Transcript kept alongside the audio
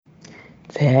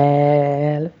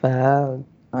Telephone,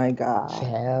 My God.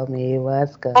 tell me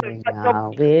what's going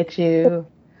on with you,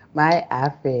 my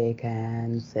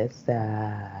African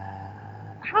sister.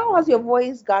 How has your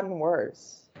voice gotten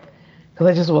worse? Because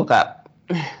I just woke up.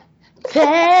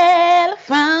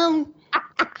 Telephone,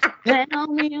 tell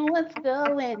me what's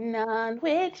going on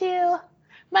with you,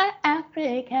 my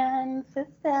African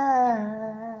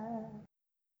sister.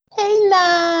 Hey,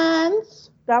 Nance.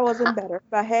 That wasn't better,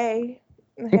 but hey,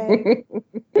 hey.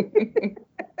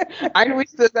 Aren't we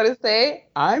still gonna say,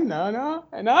 I'm Nana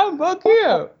and I'm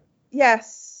Bakia?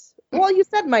 Yes. Well, you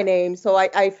said my name, so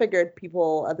I figured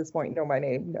people at this point know my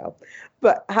name. No.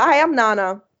 But hi, I'm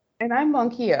Nana. And I'm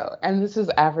Monkio, and this is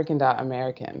African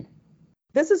American.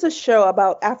 This is a show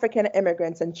about African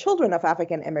immigrants and children of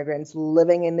African immigrants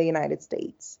living in the United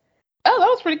States. Oh, that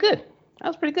was pretty good. That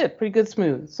was pretty good. Pretty good,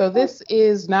 smooth. So this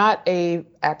is not a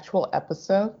actual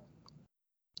episode.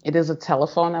 It is a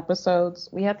telephone episodes.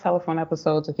 We had telephone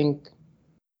episodes, I think,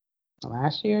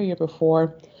 last year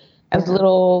before, as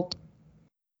little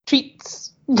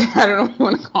treats. I don't know what you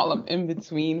want to call them, in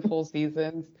between full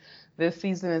seasons. This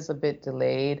season is a bit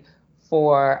delayed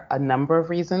for a number of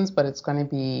reasons, but it's going to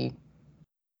be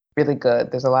really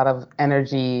good. There's a lot of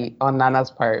energy on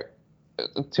Nana's part,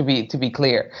 to be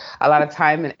clear. A lot of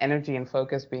time and energy and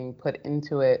focus being put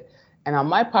into it. And on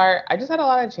my part, I just had a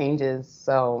lot of changes.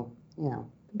 So,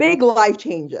 Big life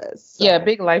changes. So. Yeah,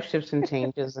 big life shifts and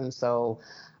changes. And so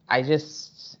I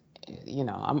just,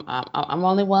 I'm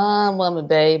only one woman,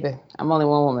 baby. I'm only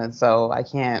one woman. So I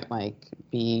can't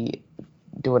be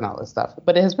doing all this stuff.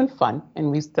 But it has been fun, and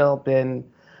we've been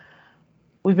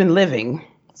living.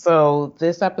 So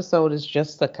this episode is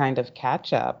just a kind of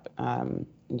catch up. And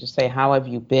just say, how have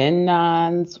you been,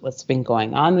 Nans? What's been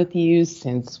going on with you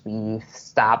since we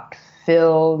stopped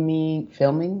recording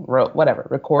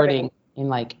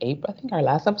in April? I think our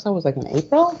last episode was in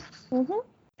April. Mm-hmm.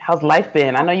 How's life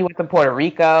been? I know you went to Puerto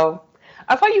Rico.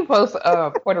 I saw you post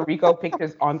Puerto Rico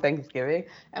pictures on Thanksgiving,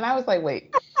 and I was like,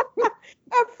 wait.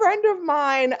 A friend of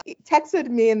mine texted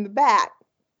me in the back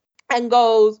and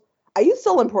goes, are you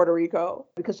still in Puerto Rico?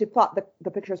 Because she thought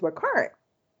the pictures were current.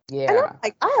 Yeah. And I'm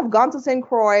like, I have gone to St.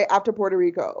 Croix after Puerto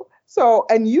Rico. So,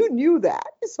 and you knew that.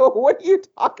 So what are you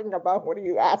talking about? What are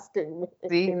you asking me?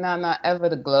 See, not ever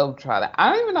the globetrotter.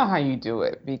 I don't even know how you do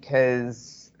it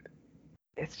because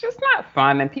it's just not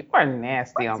fun, and people are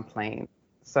nasty on planes.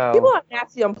 So people are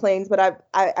nasty on planes, but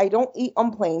I don't eat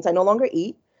on planes. I no longer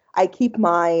eat. I keep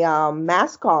my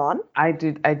mask on. I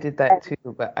did that too,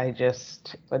 but I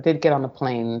did get on a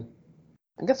plane,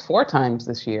 I guess 4 times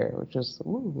this year, which is a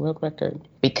real record.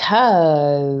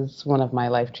 Because one of my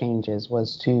life changes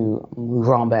was to move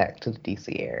on back to the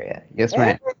DC area. Yes,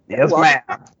 ma'am. Yes, ma'am.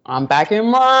 I'm back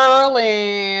in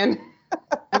Maryland.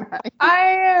 I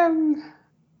am.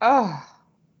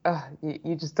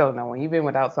 You just don't know when you've been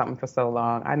without something for so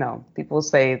long. I know people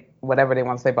say whatever they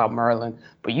want to say about Maryland,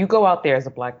 but you go out there as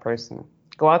a Black person,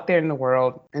 go out there in the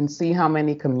world and see how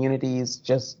many communities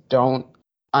just don't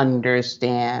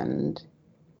understand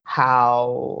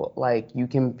how you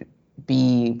can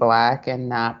be Black and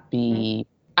not be,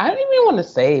 I don't even want to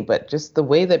say, but just the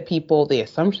way that the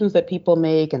assumptions that people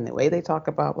make and the way they talk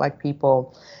about Black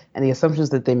people and the assumptions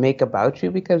that they make about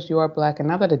you because you are Black. And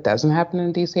not that it doesn't happen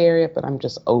in the DC area, but I'm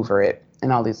just over it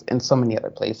in so many other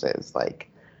places.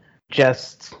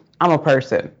 I'm a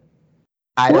person.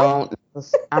 I'm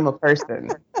a person.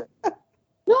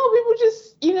 No, people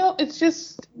just, it's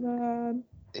just,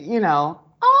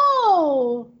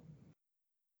 oh,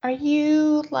 are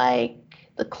you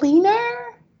the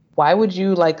cleaner? Why would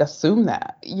you assume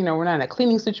that? We're not in a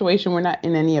cleaning situation. We're not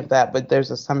in any of that, but there's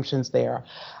assumptions there.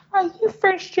 Are you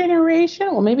first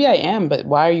generation? Well, maybe I am, but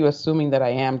why are you assuming that I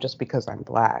am just because I'm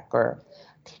Black? Or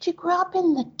did you grow up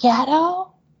in the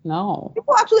ghetto? No.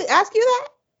 People actually ask you that?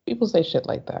 People say shit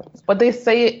like that. But they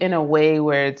say it in a way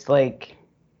where it's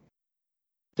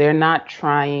they're not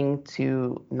trying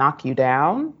to knock you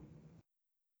down.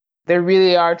 They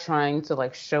really are trying to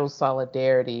show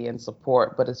solidarity and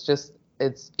support, but it's just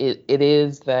it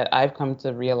is that I've come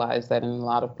to realize that in a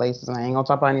lot of places, and I ain't gonna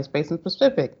talk about any space in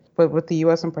specific, but with the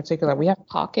U.S. in particular, we have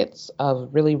pockets of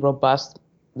really robust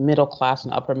middle class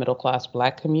and upper middle class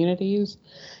Black communities.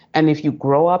 And if you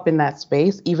grow up in that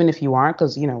space, even if you aren't,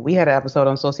 because we had an episode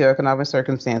on socioeconomic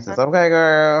circumstances, okay,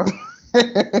 girl.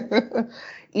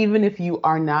 Even if you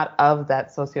are not of that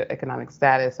socioeconomic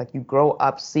status, you grow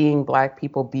up seeing Black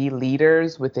people be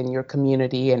leaders within your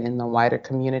community and in the wider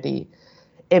community,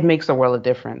 it makes a world of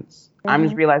difference. Mm-hmm. I'm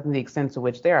just realizing the extent to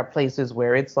which there are places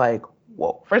where it's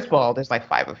whoa, first of all, there's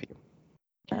 5 of you.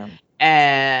 Yeah.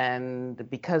 And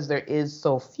because there is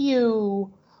so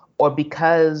few, or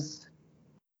because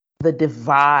the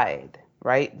divide,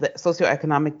 right? The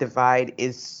socioeconomic divide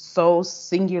is so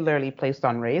singularly placed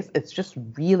on race. It's just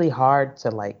really hard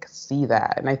to like see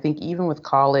that. And I think even with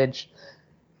college,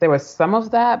 there was some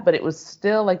of that, but it was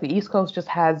still like the East Coast just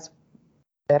has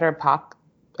better I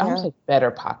don't say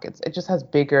better pockets. It just has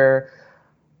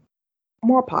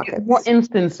more pockets, more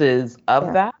instances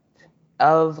of that,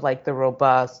 of like the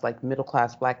robust, like middle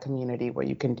class Black community where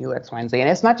you can do X, Y, and Z. And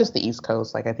it's not just the East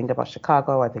Coast. Like I think about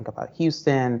Chicago, I think about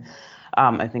Houston,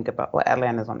 I think about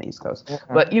Atlanta's on the East Coast.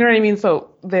 Mm-hmm. But you know what I mean? So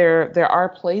there are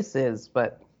places,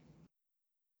 but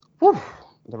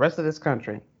the rest of this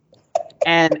country.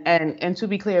 And to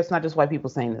be clear, it's not just white people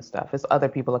saying this stuff. It's other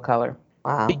people of color.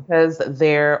 Wow. Because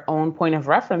their own point of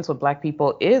reference with Black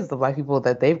people is the Black people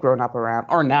that they've grown up around,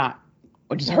 or not,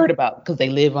 or just heard about because they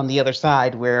live on the other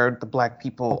side where the Black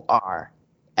people are.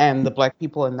 And the Black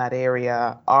people in that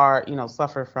area are,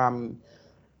 suffer from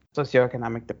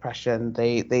socioeconomic depression.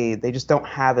 They just don't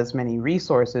have as many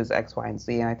resources, X, Y, and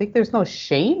Z. And I think there's no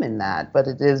shame in that, but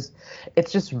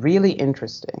it's just really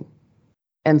interesting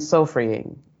and so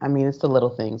freeing. I mean, it's the little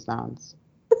things, Nans.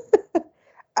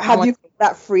 Have you felt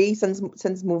that free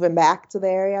since moving back to the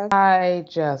area?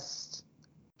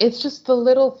 It's just the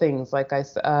little things. Like I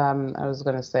was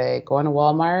gonna say, going to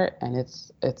Walmart and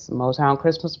it's Motown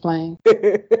Christmas playing.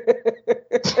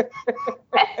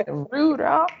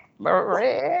 Rudolph the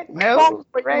Red-Nosed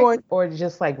Reindeer, or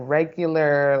just like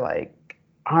regular like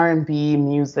R&B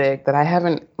music that I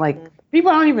haven't like.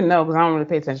 People don't even know because I don't really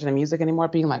pay attention to music anymore.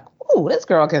 Being like, "Ooh, this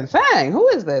girl can sing. Who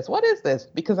is this? What is this?"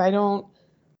 Because I don't.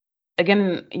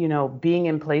 Again, being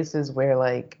in places where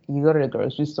like you go to the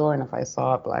grocery store and if I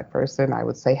saw a Black person, I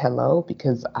would say hello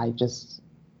because I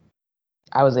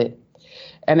was it.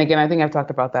 And again, I think I've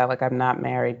talked about that. Like I'm not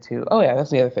married to, oh yeah,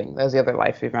 that's the other thing. That's the other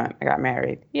life event. I got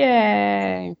married.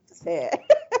 Yay.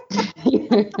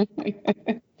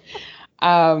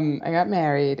 I got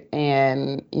married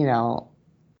and,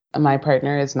 my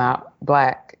partner is not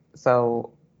Black.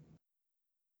 So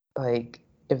like,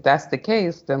 if that's the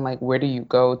case, then like, where do you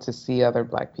go to see other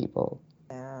Black people?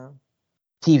 Yeah.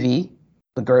 TV,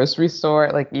 the grocery store,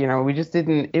 like, we just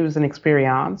didn't, it was an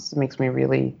experience. It makes me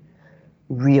really,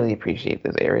 really appreciate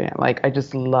this area. Like, I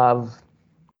just love,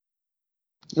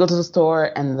 you go to the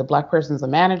store and the Black person's a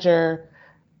manager,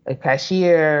 a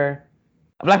cashier,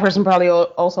 a Black person probably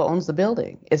also owns the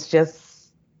building. It's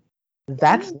just,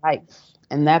 that's life.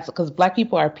 And that's because Black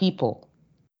people are people.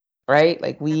 Right?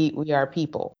 Like we are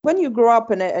people. When you grow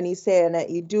up in it and you say in it,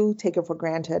 you do take it for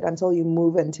granted until you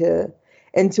move into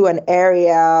an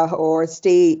area or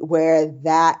state where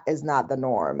that is not the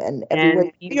norm. And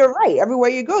you're right. Everywhere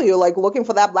you go, you're like looking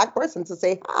for that Black person to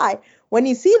say hi. When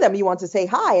you see them, you want to say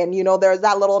hi. And, there's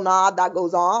that little nod that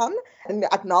goes on and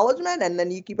acknowledgement, and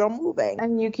then you keep on moving.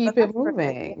 And you keep it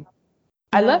moving.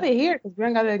 I love it here because we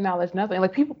don't got to acknowledge nothing.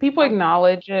 Like people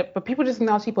acknowledge it, but people just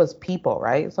acknowledge people as people,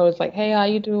 right? So it's like, hey, how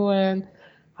you doing?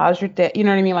 How's your day? You know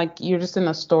what I mean? Like you're just in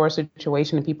a store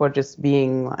situation and people are just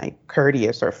being like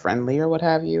courteous or friendly or what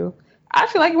have you. I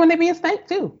feel like when they be a snake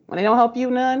too, when they don't help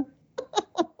you none.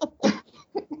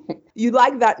 You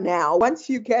like that now. Once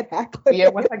you get acclimated. Yeah,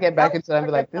 once I get back into it, I'll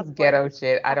be like, this ghetto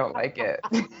shit, I don't like it.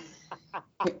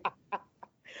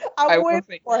 I'm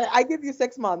waiting for it. I give you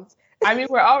 6 months. I mean,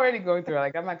 we're already going through it.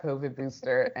 Like, I got my COVID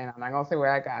booster, and I'm not going to say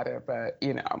where I got it, but,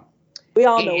 We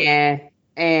all know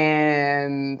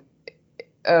And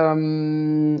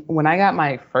when I got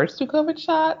my first 2 COVID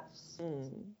shots,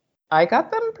 I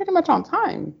got them pretty much on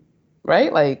time,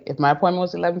 right? Like, if my appointment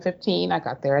was 11:15, I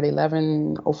got there at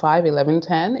 11:05,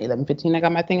 11:10, 11:15, I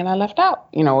got my thing, and I left out.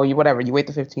 Or whatever. You wait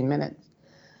the 15 minutes.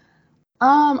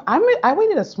 I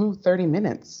waited a smooth 30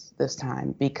 minutes this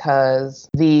time because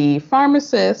the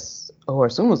pharmacist, or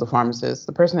assume was a pharmacist,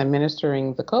 the person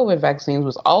administering the COVID vaccines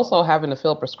was also having to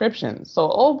fill prescriptions. So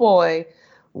old boy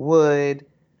would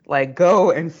like go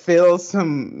and fill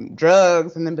some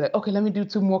drugs and then be like, okay, let me do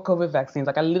 2 more COVID vaccines.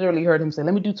 Like I literally heard him say,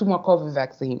 let me do 2 more COVID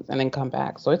vaccines and then come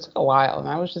back. So it took a while. And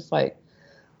I was just like,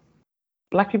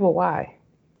 Black people, why?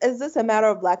 Is this a matter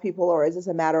of Black people or is this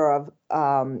a matter of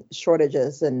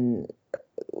shortages and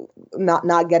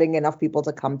not getting enough people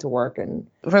to come to work? And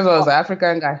first of all, it was an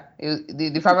African guy.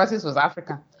 The pharmacist was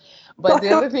African. But the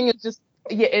other thing is just,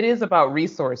 it is about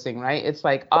resourcing, right? It's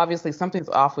like obviously something's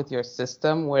off with your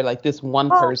system where like this one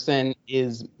person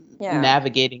is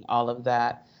navigating all of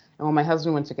that. And when my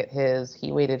husband went to get his,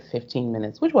 he waited 15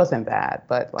 minutes, which wasn't bad,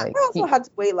 but like I also had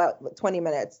to wait like 20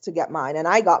 minutes to get mine, and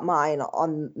I got mine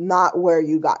on not where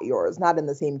you got yours, not in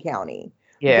the same county.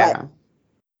 Yeah.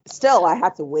 still I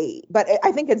had to wait. But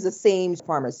I think it's the same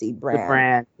pharmacy brand. The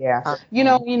brand, yeah. You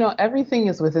know, everything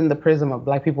is within the prism of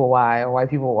Black people why or white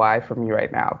people why for me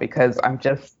right now, because I'm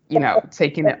just,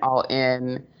 taking it all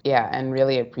in, and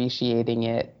really appreciating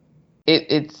it.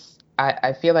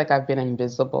 I feel like I've been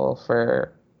invisible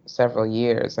for several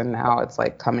years, and now it's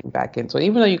like coming back into it.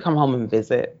 Even though you come home and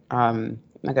visit,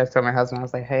 like I told my husband, I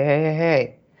was like,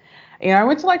 hey. I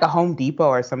went to like a Home Depot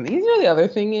or something. The other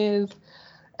thing is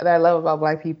that I love about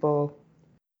Black people,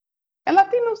 and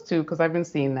Latinos too, because I've been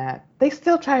seeing that, they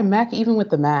still try and MAC even with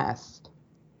the mask.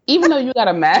 Even though you got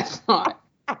a mask on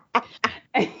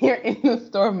and you're in the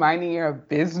store minding your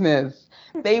business,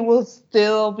 they will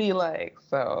still be like,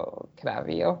 so can I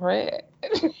be your friend?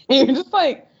 You're just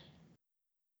like,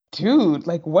 dude,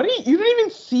 like, what are you don't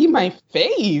even see my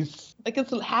face. Like,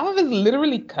 it's half of it's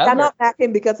literally covered. I'm not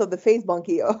MACing because of the face,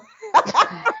 Bunkio.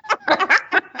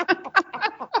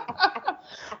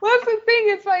 Well, that's the thing.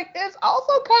 It's like, it's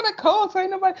also kind of cold. So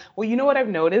ain't nobody. Well, you know what I've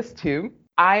noticed too?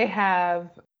 I have,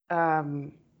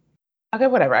 okay,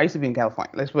 whatever. I used to be in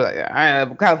California. Let's put it like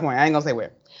that. California. I ain't gonna say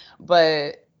where,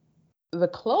 but the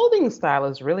clothing style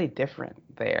is really different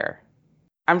there.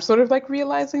 I'm sort of like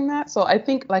realizing that. So I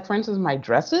think, like, for instance, my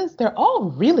dresses, they're all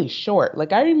really short.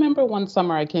 Like, I remember one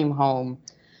summer I came home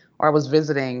or I was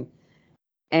visiting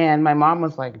and my mom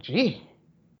was like, gee,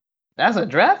 that's a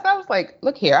dress? I was like,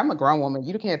 look here, I'm a grown woman.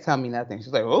 You can't tell me nothing. She's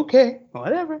like, okay,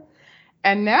 whatever.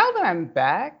 And now that I'm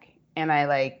back and I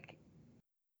like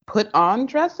put on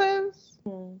dresses,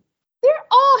 they're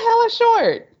all hella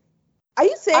short. Are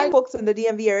you saying folks in the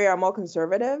DMV area are more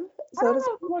conservative? I don't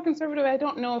know if more conservative. I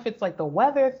don't know if it's like the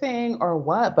weather thing or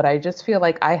what, but I just feel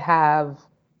like I have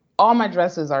all my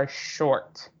dresses are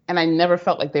short, and I never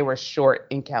felt like they were short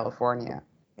in California.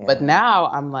 Yeah. But now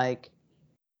I'm like,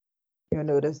 you're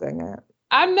noticing it.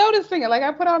 I'm noticing it. Like,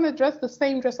 I put on the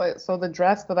same dress, like, so the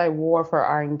dress that I wore for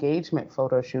our engagement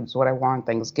photo shoots, what I wore on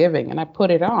Thanksgiving, and I put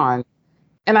it on.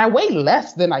 And I weigh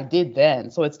less than I did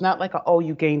then. So it's not like,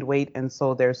 you gained weight and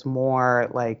so there's more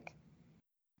like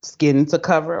skin to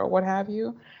cover or what have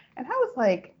you. And I was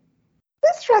like,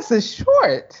 this dress is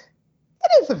short.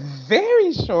 It is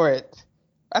very short.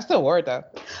 I still wore it though.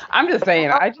 I'm just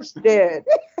saying, I just did.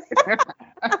 And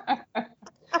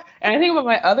I think about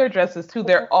my other dresses too.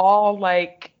 They're all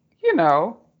like,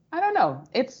 I don't know.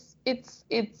 It's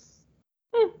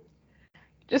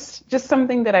just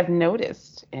something that I've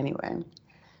noticed anyway.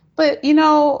 But,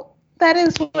 that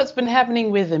is what's been happening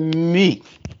with me.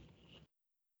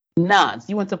 Nance,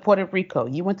 you went to Puerto Rico.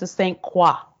 You went to St.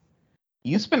 Croix.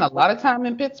 You spent a lot of time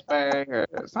in Pittsburgh or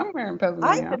somewhere in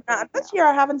Pennsylvania. I did not. This year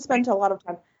I haven't spent a lot of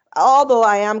time. Although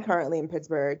I am currently in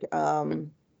Pittsburgh.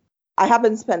 I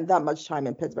haven't spent that much time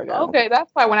in Pittsburgh. Okay,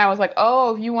 that's why when I was like,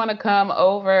 if you want to come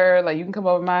over, like, you can come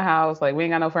over to my house. Like, we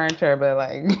ain't got no furniture, but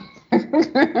like.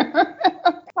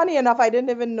 Funny enough, I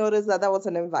didn't even notice that was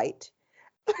an invite.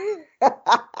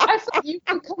 I said you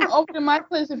can come over to my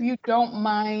place if you don't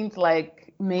mind,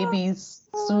 like, maybe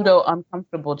pseudo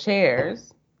uncomfortable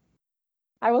chairs.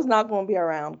 I was not going to be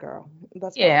around, girl. I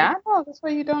know. That's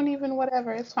why you don't even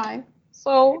whatever. It's fine.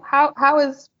 So how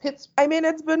is Pittsburgh? I mean,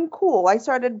 it's been cool. I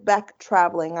started back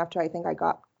traveling after I think I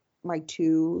got my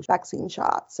 2 vaccine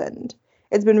shots, and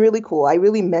it's been really cool. I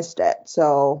really missed it.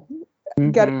 So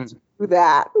getting through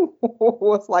that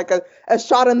was like a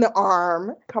shot in the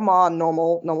arm. Come on,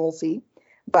 normalcy.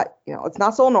 But, it's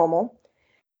not so normal.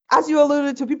 As you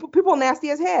alluded to, people nasty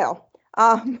as hell.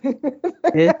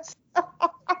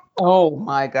 Oh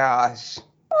my gosh.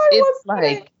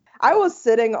 I was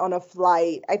sitting on a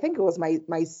flight. I think it was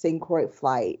my St. Croix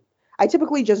flight. I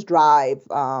typically just drive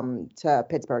to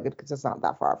Pittsburgh because it's not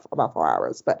that far, about 4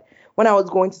 hours. But when I was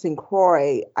going to St.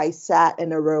 Croix, I sat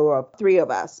in a row of 3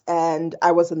 of us, and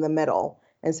I was in the middle,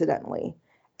 incidentally.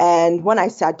 And when I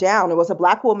sat down, it was a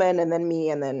Black woman, and then me,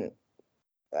 and then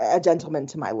a gentleman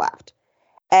to my left.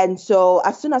 And so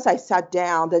as soon as I sat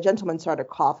down, the gentleman started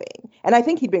coughing. And I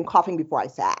think he'd been coughing before I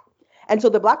sat. And so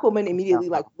the Black woman immediately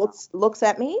looks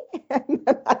at me, and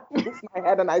then I move my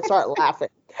head and I start laughing.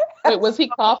 Wait, was he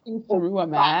coughing through a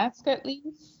mask at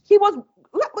least? He was.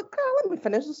 Let me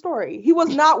finish the story. He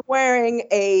was not wearing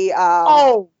a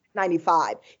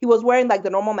 95. He was wearing like the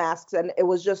normal masks, and it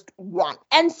was just one.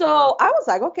 And so I was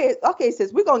like, okay,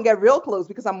 sis, we're gonna get real close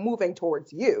because I'm moving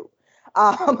towards you.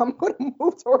 I'm going to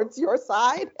move towards your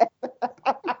side.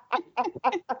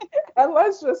 And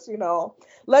let's just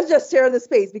share the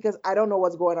space because I don't know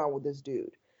what's going on with this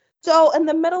dude. So in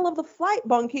the middle of the flight,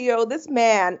 Bunkio, this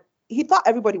man, he thought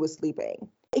everybody was sleeping.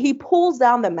 He pulls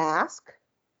down the mask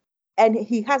and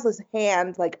he has his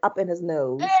hand like up in his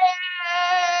nose.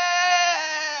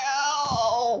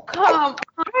 Oh, come on,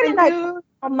 dude.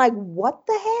 I'm like, what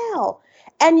the hell?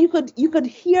 And you could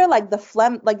hear like the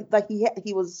phlegm, like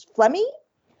he was phlegmy.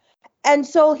 And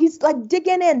so he's like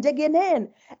digging in.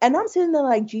 And I'm sitting there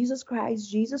like, Jesus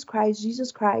Christ, Jesus Christ,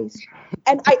 Jesus Christ.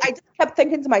 And I just kept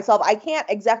thinking to myself, I can't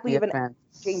exactly even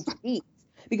change seats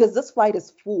because this flight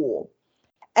is full.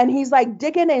 And he's like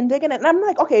digging in. And I'm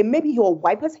like, okay, maybe he'll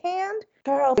wipe his hand.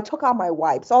 Girl, I took out my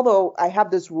wipes. Although I have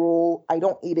this rule, I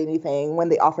don't eat anything when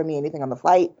they offer me anything on the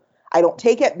flight. I don't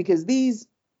take it because these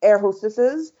air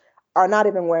hostesses are not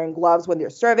even wearing gloves when they're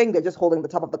serving. They're just holding the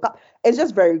top of the cup. It's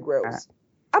just very gross.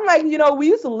 I'm like, we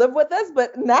used to live with this,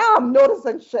 but now I'm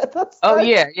noticing shit.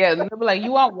 Yeah. And they'll be like,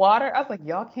 you want water? I was like,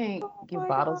 y'all can't give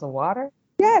bottles of water?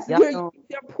 Yes, they're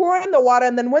pouring the water,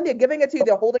 and then when they're giving it to you,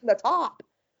 they're holding the top.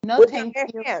 No, thank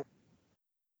you. And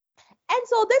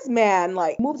so this man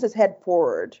like moves his head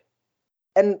forward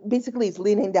and basically is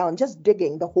leaning down, just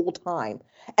digging the whole time.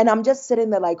 And I'm just sitting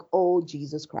there like, oh,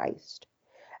 Jesus Christ.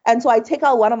 And so I take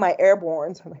out one of my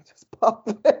airbornes and I just pop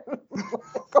it.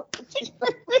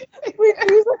 Sweet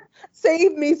Jesus,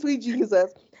 save me, sweet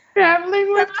Jesus.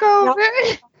 Traveling with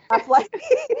COVID.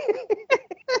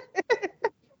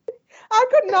 I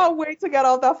could not wait to get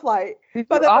off that flight. Did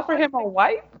you offer him a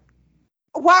wipe?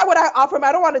 Why would I offer him?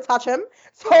 I don't want to touch him.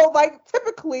 So like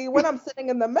typically when I'm sitting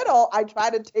in the middle, I try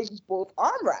to take both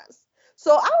armrests.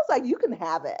 So I was like, you can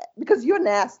have it because you're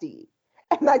nasty.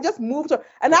 And I just moved her.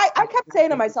 And I kept saying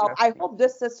to myself, I hope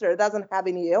this sister doesn't have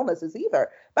any illnesses either.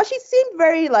 But she seemed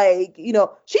very like,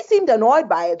 she seemed annoyed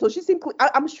by it. So she seemed,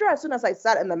 I'm sure as soon as I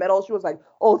sat in the middle, she was like,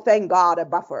 oh, thank God, a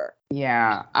buffer.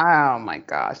 Yeah. Oh my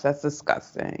gosh. That's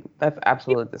disgusting. That's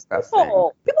absolutely disgusting.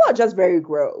 People are just very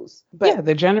gross. But yeah,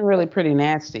 they're generally pretty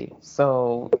nasty.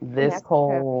 So this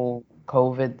whole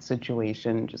COVID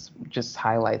situation just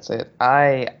highlights it.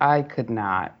 I could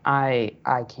not. I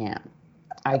can't.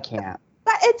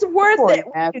 But it's worth it.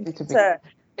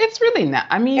 It's really not.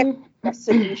 I mean,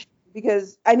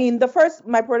 because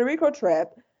my Puerto Rico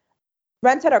trip,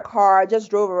 rented a car,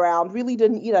 just drove around, really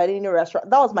didn't eat at any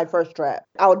restaurant. That was my first trip.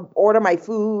 I would order my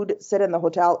food, sit in the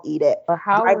hotel, eat it. But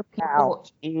how are people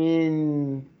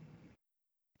in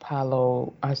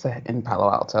Palo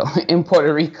Alto, in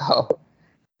Puerto Rico?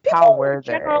 How were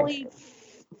they? Generally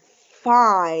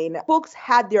fine. Folks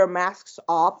had their masks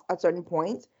off at certain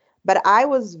points, but I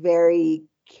was very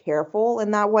careful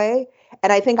in that way.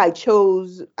 And I think I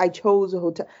chose a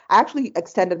hotel. I actually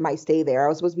extended my stay there. I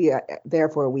was supposed to be there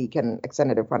for a week and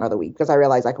extended it for another week because I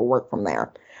realized I could work from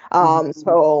there.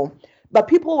 But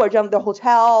people were the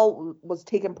hotel was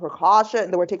taking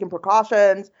precaution. They were taking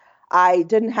precautions. I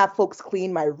didn't have folks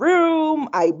clean my room.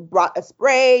 I brought a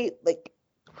spray.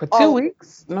 For 2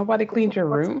 weeks, nobody cleaned your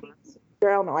room?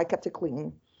 Girl, no, I kept it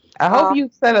clean. I hope you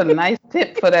set a nice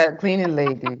tip for that cleaning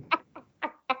lady.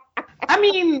 I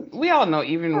mean, we all know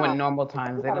even when normal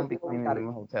times, they don't be cleaning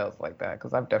in hotels like that.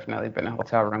 Because I've definitely been in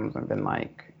hotel rooms and been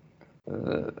like,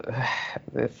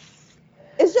 this.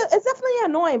 It's definitely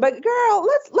annoying. But girl,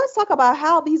 let's talk about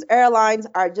how these airlines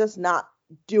are just not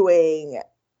doing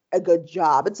a good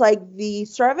job. It's like the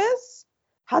service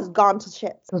has gone to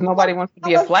shit. Because nobody wants to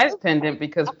be a flight attendant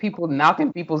because people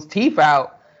knocking people's teeth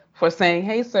out for saying,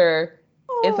 hey, sir,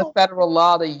 it's a federal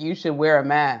law that you should wear a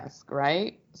mask,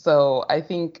 right? So I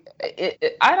think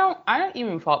I don't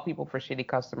even fault people for shitty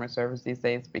customer service these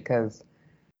days, because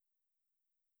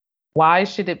why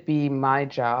should it be my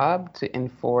job to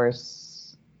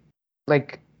enforce,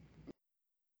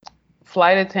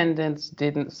 flight attendants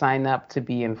didn't sign up to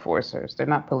be enforcers. They're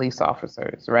not police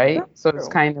officers, right? That's true. It's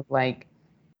kind of like,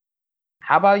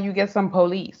 how about you get some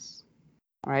police?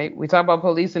 Right? We talk about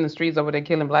police in the streets over there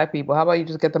killing black people. How about you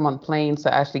just get them on planes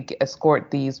to actually escort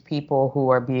these people who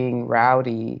are being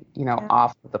rowdy,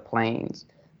 off of the planes?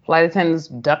 Flight attendants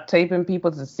duct taping people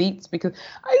to seats, because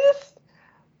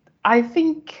I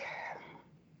think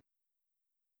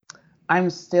I'm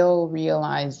still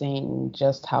realizing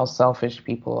just how selfish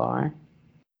people are.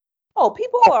 Oh,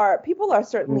 people are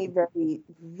certainly very,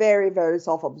 very, very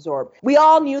self-absorbed. We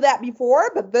all knew that before,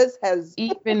 but this has...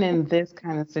 Even in this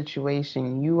kind of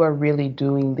situation, you are really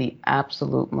doing the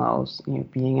absolute most. You're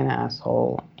being an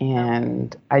asshole.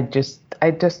 And I just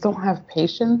don't have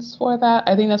patience for that.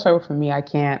 I think that's why for me,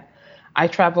 I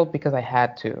traveled because I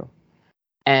had to.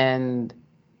 And,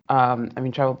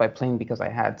 traveled by plane because I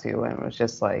had to. And it was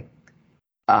just like,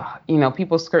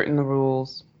 people skirting the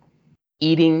rules,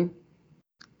 eating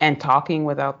and talking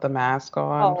without the mask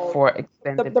on for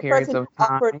extended periods of time. The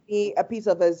person offered me a piece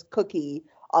of his cookie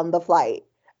on the flight.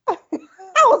 I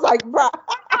was like, bruh.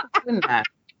 And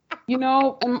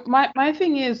my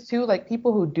thing is too,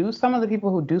 some of the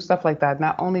people who do stuff like that,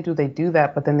 not only do they do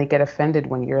that, but then they get offended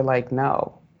when you're like,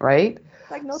 no, right?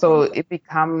 Like, no, So it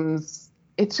becomes,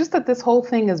 it's just that this whole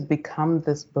thing has become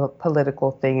this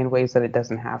political thing in ways that it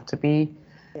doesn't have to be.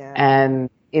 Yeah. And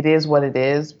it is what it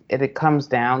is. It comes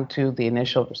down to the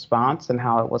initial response and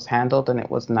how it was handled, and it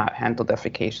was not handled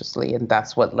efficaciously. And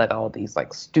that's what let all these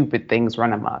like stupid things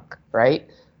run amok, right?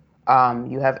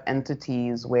 You have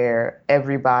entities where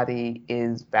everybody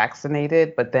is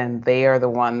vaccinated, but then they are the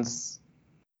ones,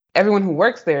 everyone who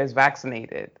works there is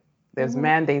vaccinated. There's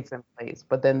mandates in place,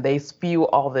 but then they spew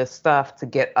all this stuff to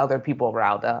get other people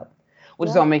riled up,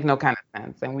 which don't make no kind of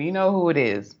sense. And we know who it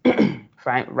is.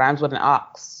 Rhymes with an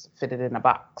ox, fitted in a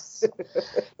box.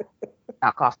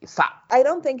 Not coffee, sock. I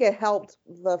don't think it helped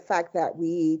the fact that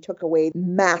we took away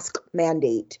mask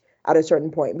mandate at a certain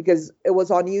point, because it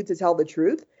was on you to tell the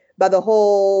truth. But the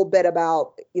whole bit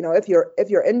about, if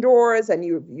you're indoors and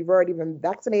you've already been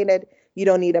vaccinated, you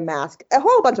don't need a mask. A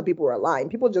whole bunch of people were lying.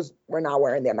 People just were not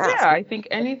wearing their masks. Yeah, I think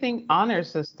anything honor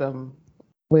system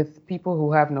with people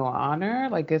who have no honor,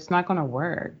 like it's not going to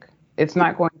work. It's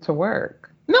not going to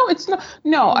work. No, it's not.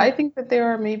 No, I think that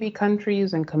there are maybe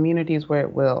countries and communities where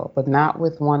it will, but not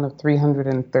with one of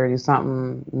 330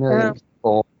 something million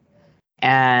people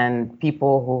and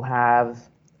people who have.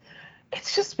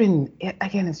 It's just been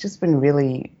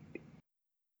really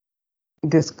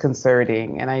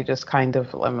disconcerting, and I just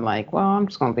I'm like, well, I'm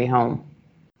just gonna be home.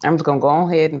 I'm just gonna go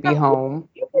ahead and be home.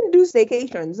 You can do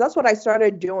staycations. That's what I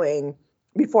started doing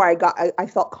before I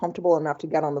felt comfortable enough to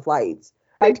get on the flights.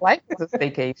 My life was a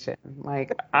staycation.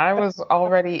 Like I was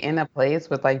already in a place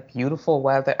with like beautiful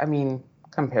weather. I mean,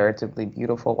 comparatively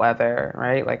beautiful weather,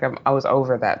 right? Like I was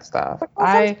over that stuff.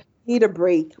 I need a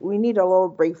break. We need a little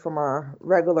break from our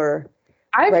regular.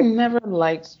 I've never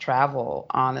liked travel,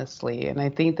 honestly, and I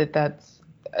think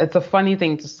it's a funny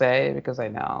thing to say because I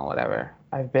know whatever.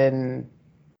 I've been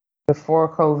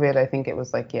before COVID. I think it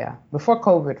was before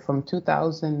COVID, from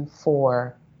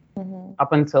 2004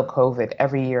 up until COVID.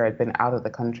 Every year I'd been out of the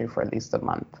country for at least a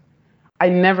month. I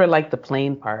never liked the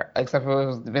plane part, except for it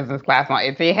was the business class on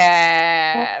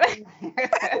Etihad.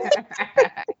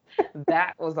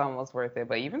 That was almost worth it.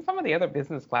 But even some of the other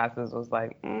business classes was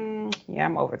like, yeah,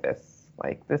 I'm over this.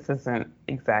 Like, this isn't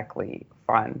exactly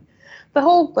fun. The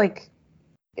whole,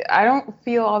 I don't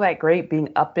feel all that great being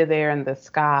up there in the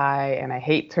sky, and I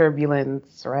hate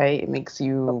turbulence, right? It makes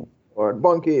you... Or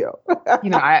bunky up.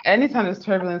 Anytime there's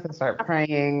turbulence, I start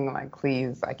praying, like,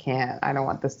 please, I can't. I don't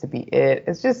want this to be it.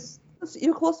 It's just...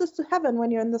 You're closest to heaven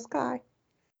when you're in the sky.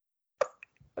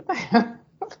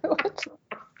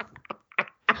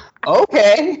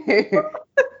 Okay.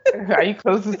 Are you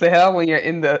closest to hell when you're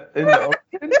in the ocean?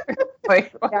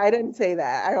 I didn't say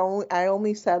that. I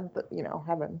only said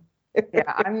heaven.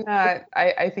 Yeah, I'm not.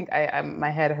 I think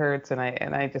my head hurts and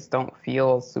I just don't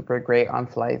feel super great on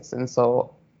flights, and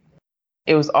so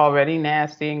it was already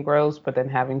nasty and gross. But then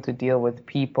having to deal with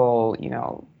people,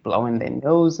 blowing their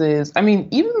noses. I mean,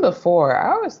 even before,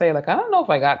 I always say I don't know if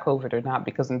I got COVID or not,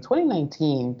 because in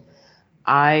 2019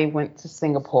 I went to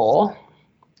Singapore.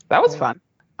 That was fun.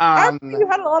 You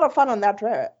had a lot of fun on that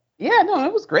trip. Yeah, no,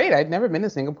 it was great. I'd never been to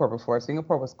Singapore before.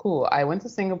 Singapore was cool. I went to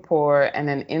Singapore, and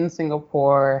then in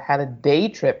Singapore had a day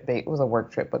trip. It was a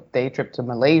work trip, but day trip to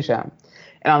Malaysia.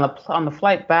 And on the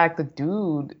flight back, the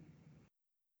dude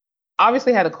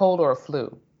obviously had a cold or a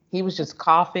flu. He was just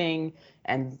coughing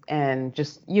and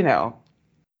just, not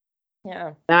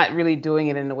really doing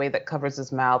it in a way that covers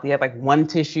his mouth. He had one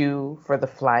tissue for the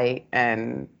flight,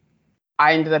 and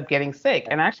I ended up getting sick,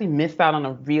 and I actually missed out on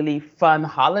a really fun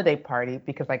holiday party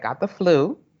because I got the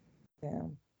flu. Yeah.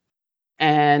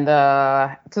 And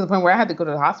to the point where I had to go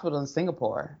to the hospital in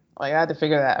Singapore. I had to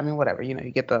figure that. I mean, whatever, you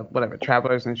get the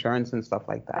traveler's insurance and stuff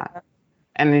like that.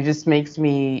 And it just makes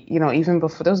me, even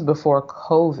before, this was before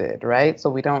COVID, right? So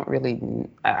we don't really,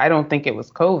 I don't think it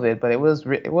was COVID, but it was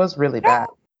really bad.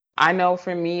 I know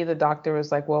for me, the doctor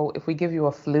was like, well, if we give you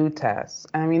a flu test,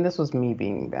 I mean, this was me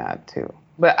being bad too,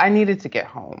 but I needed to get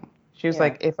home. She was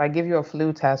like, if I give you a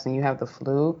flu test and you have the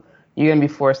flu, you're going to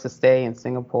be forced to stay in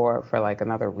Singapore for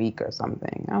another week or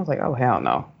something. I was like, oh, hell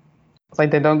no. It's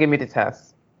like, then don't give me the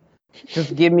test.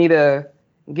 Just give me the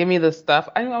stuff.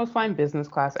 I knew I was flying business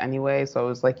class anyway. So it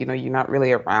was like, you're not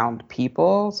really around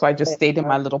people. So I just stayed in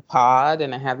my little pod,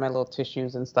 and I had my little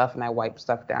tissues and stuff, and I wiped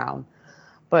stuff down.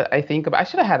 But I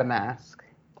should have had a mask.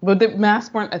 But the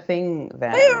masks weren't a thing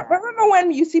then. I remember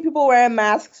when you see people wearing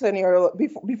masks and you're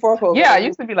before COVID. Yeah, I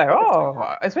used to be like,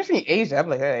 oh, especially in Asia. I'm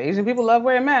like, hey, Asian people love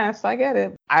wearing masks. I get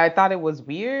it. I thought it was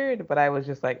weird, but I was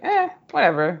just like,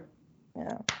 whatever.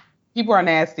 Yeah. People are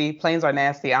nasty. Planes are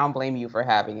nasty. I don't blame you for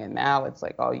having it. Now it's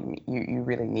like, oh, you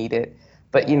really need it.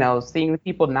 But, seeing the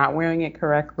people not wearing it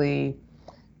correctly,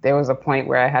 There was a point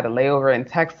where I had a layover in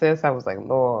Texas. I was like,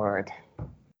 Lord.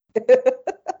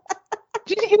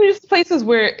 Even just places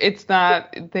where it's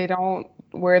not,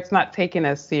 where it's not taken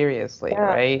as seriously, Yeah.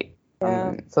 right?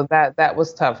 Yeah. So that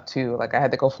was tough too. Like I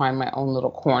had to go find my own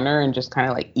little corner and just kind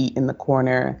of like eat in the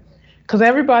corner, because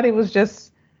everybody was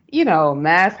just,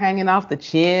 mask hanging off the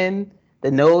chin,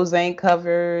 the nose ain't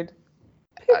covered.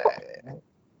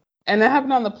 And that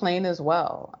happened on the plane as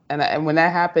well. And when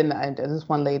that happened, this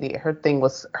one lady,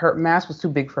 her mask was too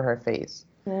big for her face.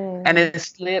 And it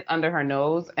slid under her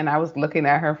nose, and I was looking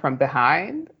at her from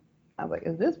behind. I was like,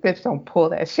 if this bitch don't pull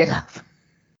that shit off.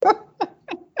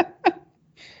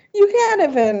 You can't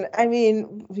even,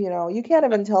 you can't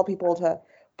even tell people to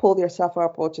pull their stuff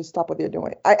up or to stop what they're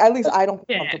doing. At least I don't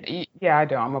feel comfortable. Yeah, I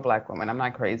do. I'm a black woman. I'm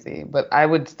not crazy. But I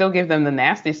would still give them the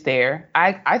nasty stare.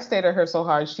 I stared at her so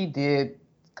hard, she did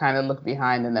kind of look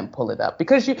behind and then pull it up.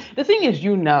 Because the thing is,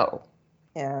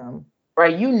 Yeah.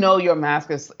 Right, your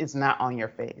mask is not on your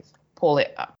face. Pull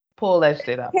it up. Pull that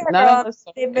shit up.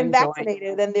 They've been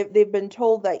vaccinated, and they've been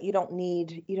told that you don't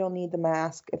need the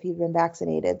mask if you've been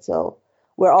vaccinated. So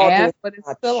we're all doing. But it's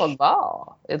still a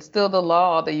law. It's still the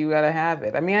law that you gotta have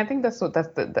it. I mean, I think that's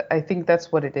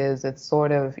what it is. It's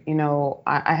sort of,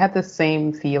 I had the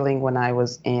same feeling when I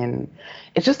was in.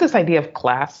 It's just this idea of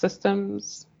class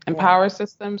systems and power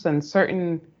systems, and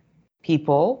certain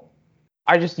people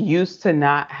are just used to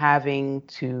not having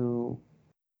to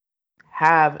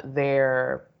have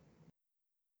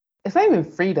it's not even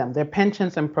freedom, their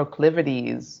pensions and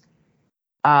proclivities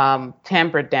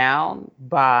tampered down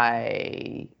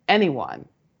by anyone.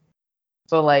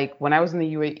 So like when I was in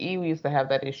the UAE, we used to have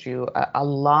that issue. A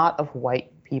lot of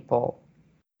white people,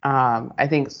 I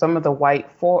think some of the white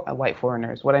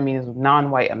foreigners, what I mean is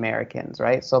non-white Americans,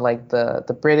 right? So like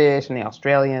the British and the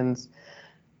Australians,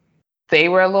 they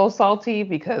were a little salty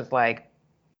because like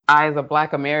I, as a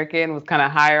Black American, was kind of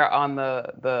higher on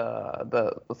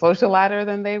the social ladder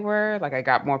than they were. Like I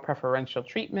got more preferential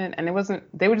treatment, and they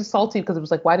were just salty because it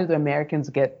was like, why do the Americans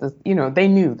get this? They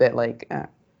knew that like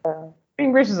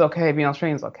being British is okay, being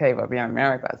Australian is okay, but being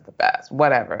America is the best.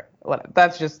 Whatever.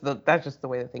 That's just the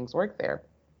way that things work there.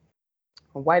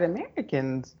 White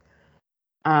Americans,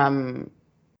 sad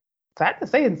to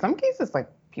say, in some cases, like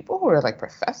people who are like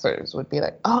professors would be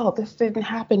like, oh, this didn't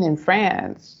happen in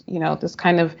France. This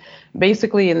kind of,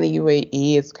 basically in the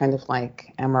UAE, it's kind of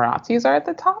like Emiratis are at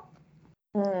the top.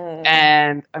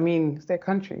 And I mean, it's their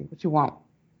country. What you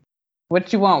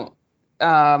want?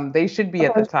 They should be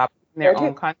at the top in their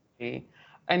own country.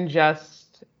 And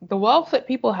just the wealth that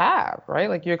people have, right?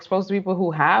 Like you're exposed to people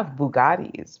who have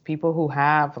Bugattis, people who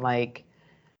have like,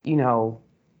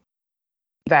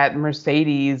 that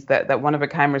Mercedes, that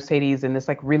one-of-a-kind Mercedes in this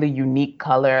like really unique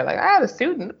color. Like I had a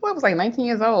student who was like 19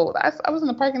 years old. I was in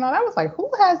the parking lot. I was like, who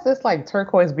has this like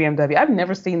turquoise BMW? I've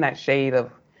never seen that shade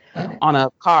on a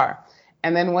car.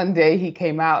 And then one day he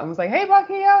came out and was like, hey,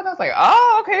 Bakio. And I was like,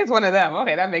 oh, okay, it's one of them.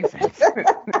 Okay, that makes sense. I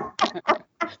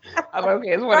was like,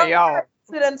 okay, it's one of y'all.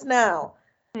 Students now.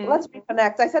 Let's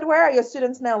reconnect. I said, where are your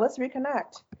students now? Let's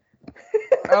reconnect.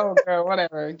 Oh, girl,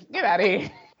 whatever. Get out of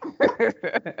here.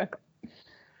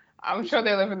 I'm sure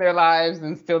they're living their lives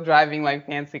and still driving like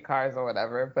fancy cars or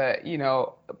whatever. But,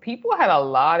 people had a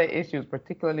lot of issues,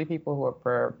 particularly people who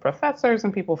are professors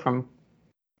and people from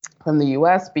the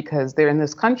U.S., because they're in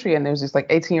this country and there's this like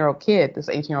 18-year-old kid, this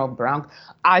 18-year-old brown.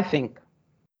 I think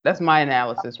that's my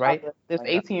analysis, right? This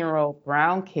 18-year-old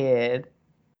brown kid,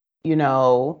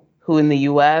 who in the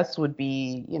U.S. would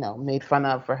be, made fun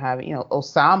of for having,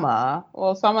 Osama.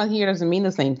 Well, Osama here doesn't mean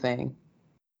the same thing.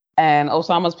 And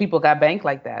Osama's people got banked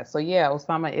like that. So yeah,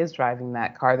 Osama is driving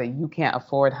that car that you can't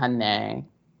afford, honey.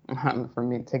 For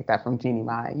me to take that from Jeannie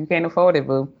Mai. You can't afford it,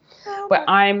 boo. But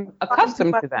I'm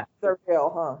accustomed to that. They're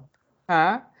real,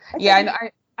 huh? Yeah,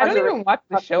 I don't even watch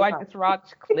the show. I just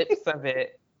watch clips of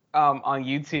it on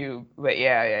YouTube. But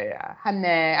yeah. Honey.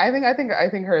 I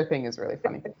think her thing is really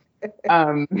funny.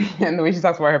 And the way she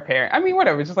talks about her parents. I mean,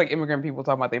 whatever. It's just like immigrant people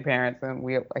talking about their parents,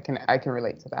 and I can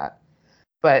relate to that.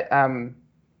 But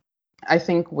I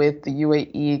think with the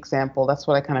UAE example, that's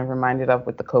what I kind of reminded of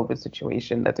with the COVID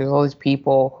situation, that there's all these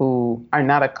people who are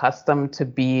not accustomed to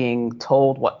being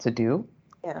told what to do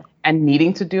and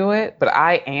needing to do it. But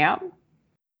I am.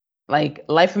 Like,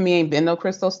 life for me ain't been no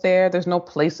crystal stair. There's no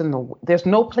place in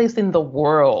the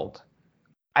world,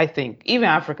 I think, even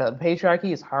Africa, the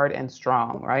patriarchy is hard and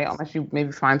strong, right? Unless you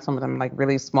maybe find some of them like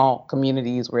really small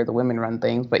communities where the women run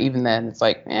things. But even then, it's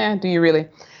like, do you really?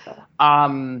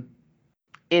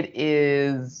 It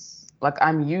is Like,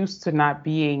 I'm used to not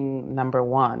being number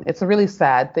one. It's a really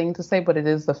sad thing to say, but it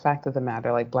is the fact of the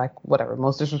matter. Like, black, whatever,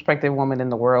 most disrespected woman in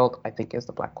the world, I think, is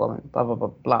the black woman, blah, blah, blah,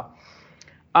 blah.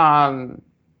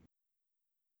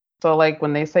 So, like,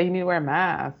 when they say you need to wear a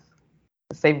mask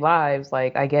to save lives,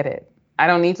 like, I get it. I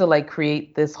don't need to, like,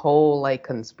 create this whole, like,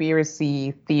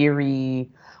 conspiracy theory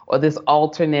or this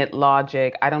alternate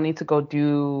logic. I don't need to go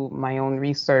do my own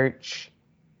research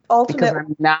because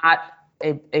I'm not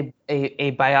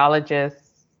a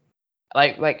biologist.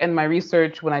 Like in my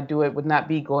research, when I do it, would not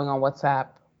be going on WhatsApp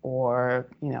or,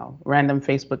 random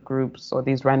Facebook groups or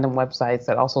these random websites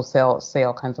that also say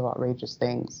all kinds of outrageous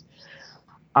things.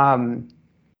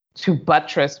 To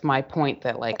buttress my point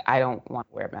that, like, I don't want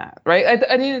to wear a mask, right? At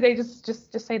the end of the day,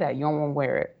 just say that you don't want to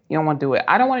wear it. You don't want to do it.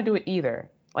 I don't want to do it either.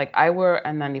 Like, I wear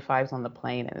N95s on the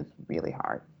plane, and it's really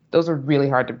hard. Those are really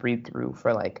hard to breathe through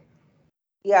for, like,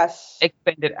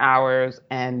 extended hours.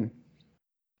 And,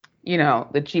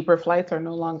 the cheaper flights are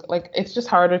no longer, like, it's just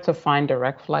harder to find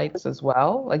direct flights as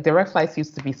well. Like, direct flights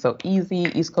used to be so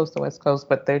easy, East Coast to West Coast,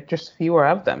 but there are just fewer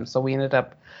of them. So we ended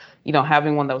up,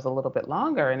 having one that was a little bit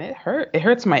longer, and it hurt. It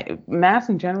hurts my mask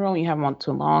in general. When you have one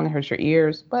too long, it hurts your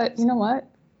ears. But you know what?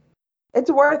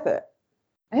 It's worth it.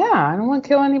 Yeah, I don't want to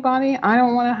kill anybody. I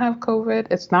don't want to have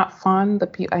COVID. It's not fun.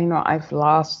 I've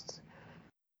lost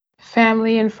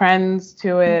family and friends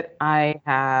to it. I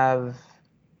have,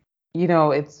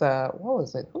 it's what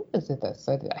was it? Who is it that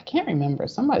said it? I can't remember.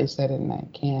 Somebody said it, and I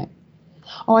can't.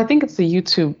 Oh, I think it's there's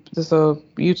a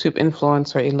YouTube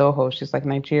influencer, Eloho. She's like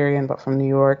Nigerian, but from New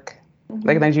York,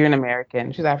 like Nigerian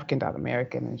American. She's African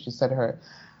American, and she said her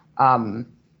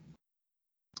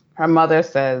mother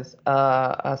says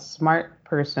a smart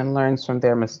person learns from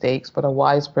their mistakes, but a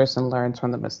wise person learns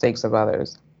from the mistakes of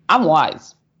others. I'm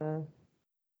wise.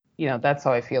 That's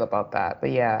how I feel about that. But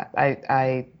yeah,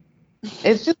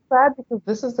 it's just sad because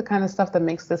this is the kind of stuff that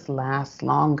makes this last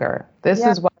longer. This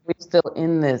is why we're still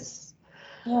in this.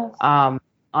 Yes. On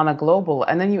a global,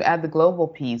 and then you add the global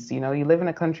piece. You live in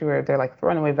a country where they're like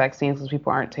throwing away vaccines because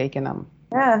people aren't taking them.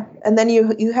 Yeah, and then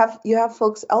you have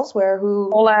folks elsewhere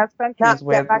who whole ass countries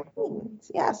where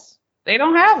vaccines. Yes, they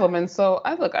don't have them, and so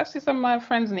I see some of my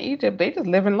friends in Egypt. They just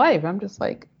live in life. I'm just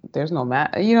like, there's no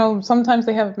mask. Sometimes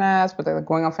they have masks, but they're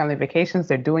going on family vacations.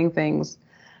 They're doing things.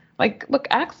 Like, look,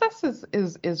 access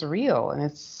is real, and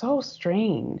it's so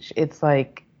strange. It's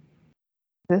like,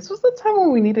 this was the time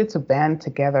when we needed to band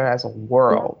together as a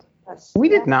world. Yes. We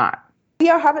did not. We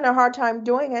are having a hard time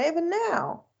doing it even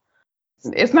now.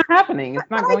 It's not happening.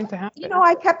 It's not going to happen.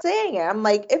 I kept saying it. I'm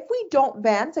like, if we don't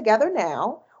band together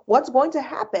now, what's going to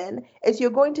happen is you're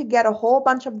going to get a whole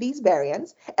bunch of these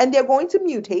variants, and they're going to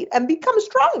mutate and become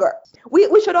stronger.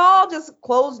 We should all just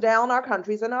close down our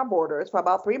countries and our borders for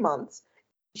about 3 months,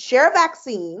 share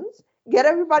vaccines, get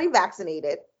everybody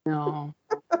vaccinated. No.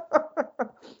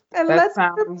 And that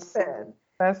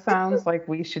sounds like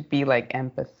we should be, like,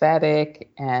 empathetic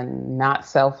and not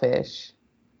selfish.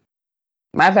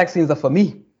 My vaccines are for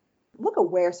me. Look at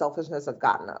where selfishness has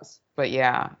gotten us. But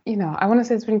yeah, I want to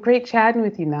say it's been great chatting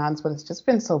with you, Nans, but it's just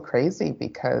been so crazy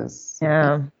because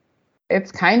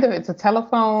it's a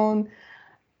telephone.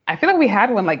 I feel like we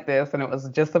had one like this, and it was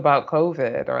just about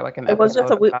COVID, or like an episode.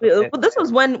 This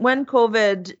was when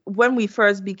COVID, when we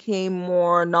first became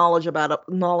more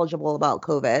knowledgeable about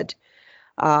COVID,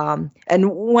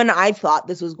 and when I thought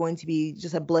this was going to be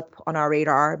just a blip on our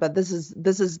radar, but this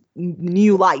is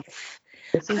new life.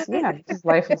 This is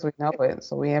life as we know it.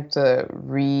 So we have to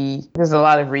there's a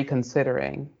lot of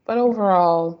reconsidering, but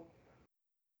overall,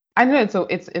 I know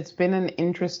it's been an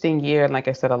interesting year, and like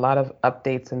I said, a lot of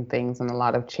updates and things, and a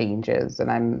lot of changes,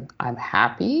 and I'm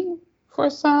happy for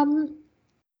some.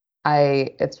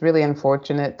 It's really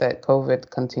unfortunate that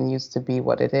COVID continues to be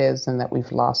what it is, and that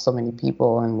we've lost so many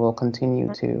people, and will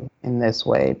continue to in this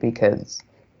way, because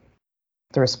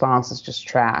the response is just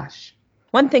trash.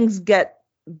 When things get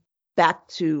back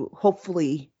to,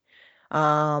 hopefully,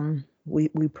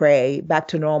 we pray, back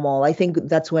to normal, I think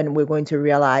that's when we're going to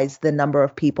realize the number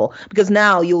of people, because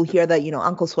now you'll hear that,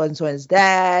 Uncle so-and-so is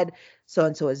dead,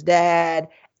 so-and-so is dead,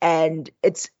 and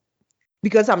it's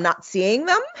because I'm not seeing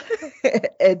them,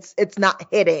 it's not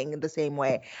hitting the same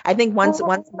way. I think once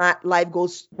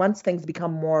once things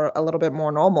become a little bit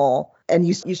more normal, and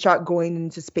you start going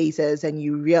into spaces, and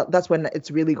that's when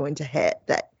it's really going to hit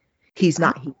that he's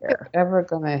not here. It's ever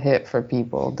gonna hit for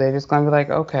people. They're just gonna be like,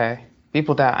 okay,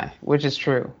 people die, which is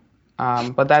true.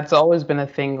 But that's always been a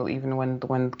thing, even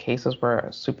when cases were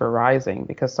super rising,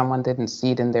 because someone didn't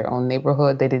see it in their own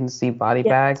neighborhood. They didn't see body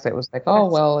bags. It was like, oh,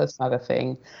 well, it's not a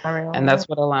thing. And that's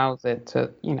what allows it to,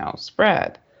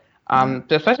 spread.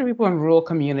 Especially people in rural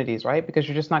communities, right? Because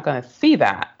you're just not going to see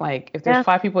that. Like if there's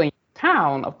 5 people in your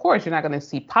town, of course you're not going to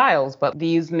see piles. But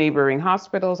these neighboring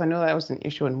hospitals, I know that was an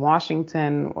issue in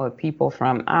Washington with people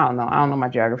from, I don't know my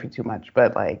geography too much,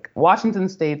 but like Washington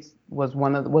State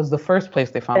was the first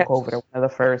place they found COVID, or one of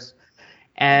the first.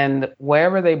 And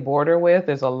wherever they border with,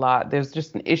 there's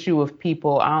just an issue of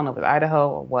people, I don't know if it's Idaho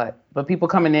or what, but people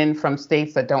coming in from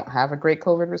states that don't have a great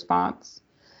COVID response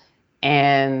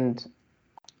and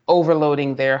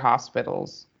overloading their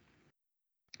hospitals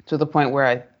to the point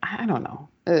where I don't know.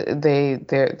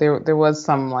 There was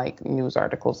some like news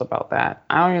articles about that.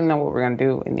 I don't even know what we're gonna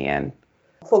do in the end.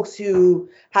 Folks who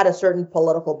had a certain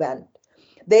political bent,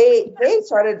 they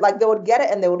started like they would get it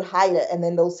and they would hide it, and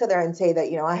then they'll sit there and say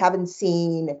that I haven't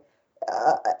seen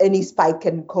any spike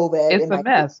in COVID. It's a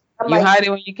mess. You hide it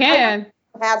when you can,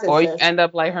 or you end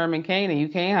up like Herman Cain and you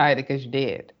can't hide it because you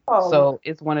did. So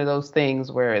it's one of those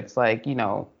things where it's like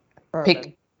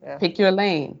pick your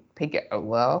lane.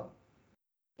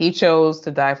 He chose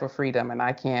to die for freedom, and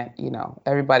I can't.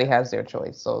 Everybody has their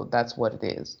choice, so that's what it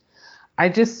is. I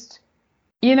just.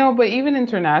 But even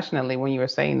internationally, when you were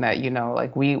saying that,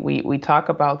 like we talk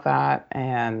about that,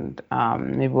 and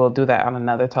maybe we'll do that on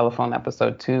another telephone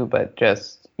episode too. But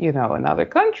just, in other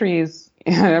countries,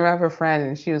 I have a friend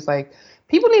and she was like,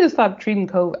 people need to stop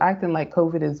acting like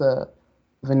COVID is a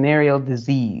venereal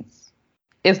disease.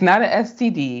 It's not an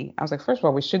STD. I was like, first of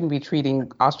all, we shouldn't be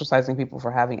ostracizing people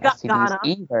for having STDs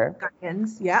either.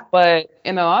 Yeah. But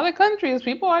in other countries,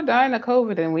 people are dying of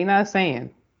COVID and we're not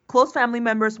saying. Close family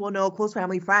members will know, close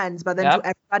family friends, but then to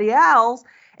everybody else,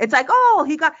 it's like, oh,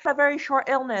 he got a very short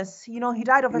illness. He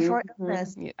died of a short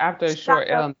illness. After a short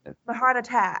illness. A heart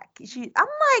attack. I'm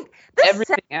like, this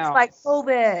sounds like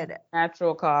COVID.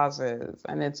 Natural causes.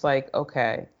 And it's like,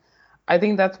 okay. I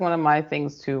think that's one of my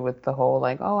things too with the whole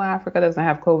like, oh, Africa doesn't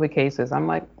have COVID cases. I'm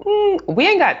like, we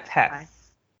ain't got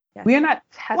tests. Yes. We are not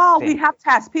testing. Well, we have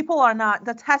tests.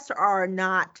 The tests are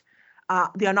not.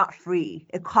 They are not free.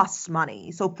 It costs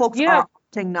money. So folks are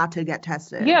opting not to get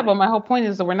tested. Yeah, but my whole point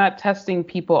is that we're not testing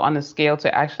people on a scale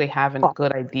to actually have a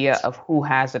good idea of who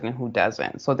has it and who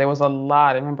doesn't. So there was I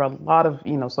remember a lot of,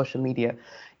 social media.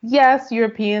 Yes,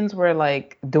 Europeans were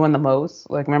like doing the most.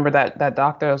 Like, remember that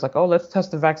doctor was like, oh, let's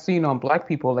test the vaccine on Black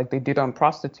people like they did on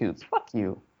prostitutes. Fuck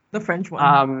you. The French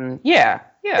one. Yeah,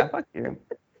 fuck you.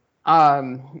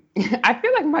 I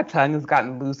feel like my tongue has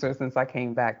gotten looser since I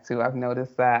came back too. I've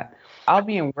noticed that. I'll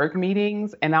be in work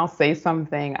meetings and I'll say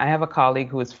something. I have a colleague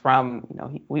who is from,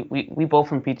 we both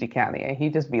from PG County, and he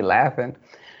just be laughing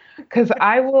because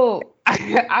I will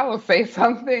say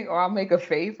something or I'll make a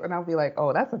face and I'll be like,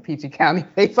 oh, that's a PG County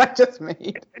face I just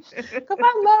made. Because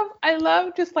I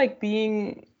love just like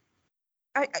being.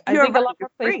 I think a lot of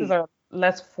places are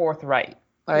less forthright,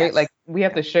 right? Yes. Like we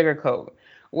have to sugarcoat.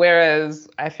 Whereas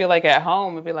I feel like at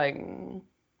home, it'd be like,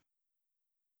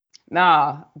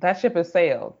 nah, that ship has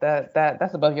sailed.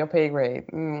 That's above your pay grade.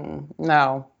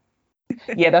 No.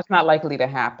 Yeah, that's not likely to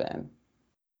happen.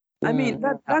 I mean,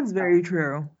 that's very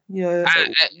true. Yeah.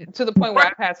 To the point where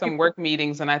I've had some work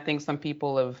meetings and I think some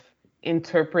people have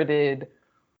interpreted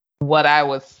what I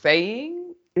was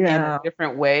saying in a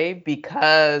different way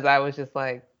because I was just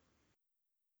like,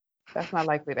 that's not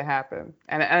likely to happen.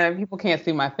 And people can't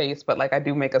see my face, but like I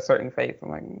do make a certain face. I'm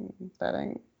like, that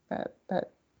ain't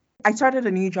that. I started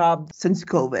a new job since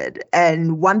COVID.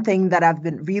 And one thing that I've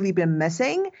really been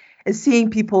missing is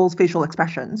seeing people's facial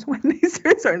expressions when they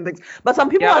say certain things. But some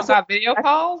people have got video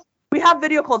calls? We have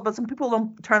video calls, but some people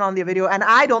don't turn on their video. And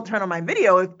I don't turn on my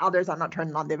video if others are not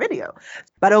turning on their video.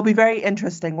 But it'll be very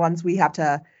interesting once we have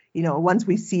to, once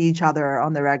we see each other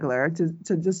on the regular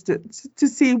to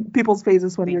see people's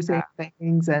faces when you're saying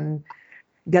things and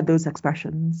get those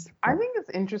expressions. I think it's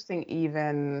interesting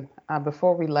even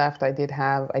before we left, I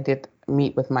did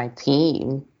meet with my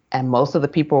team and most of the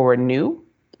people were new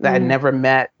that I'd never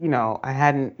met,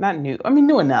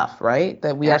 knew enough, right?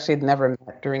 That we actually had never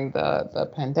met during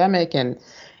the pandemic. And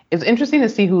it's interesting to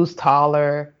see who's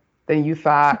taller than you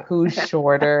thought, who's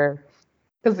shorter.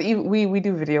 Because we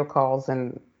do video calls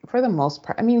and for the most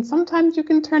part, I mean, sometimes you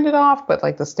can turn it off, but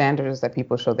like the standard is that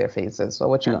people show their faces. So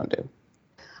what you gonna do?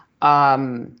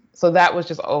 So that was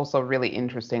just also really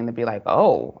interesting to be like,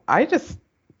 oh, I just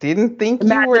didn't think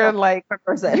you were like,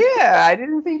 I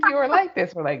didn't think you were like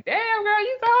this. We're like, damn girl,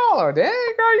 you tall, or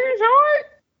damn girl, you short.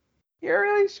 You're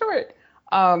really short.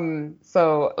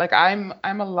 So like I'm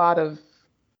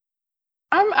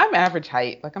average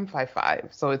height, like I'm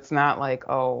 5'5", so it's not like,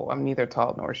 oh, I'm neither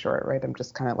tall nor short, right? I'm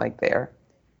just kind of like there.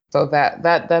 So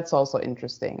that's also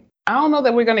interesting. I don't know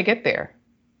that we're gonna get there.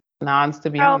 Nons, to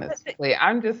be honest.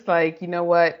 I'm just like, you know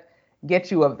what?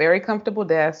 Get you a very comfortable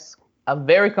desk, a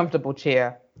very comfortable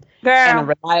chair, Girl, and a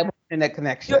reliable internet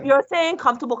connection. You're saying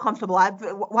comfortable.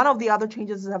 One of the other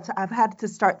changes is I've had to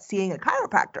start seeing a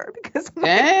chiropractor because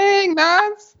dang,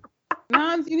 Nons,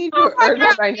 you need your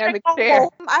ergodynamic chair.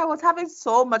 I was having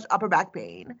so much upper back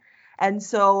pain, and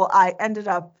so I ended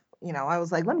up, I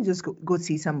was like, let me just go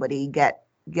see somebody, get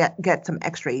some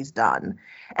X-rays done.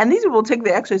 And these people take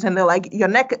the X-rays and they're like, your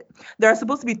neck, there are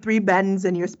supposed to be 3 bends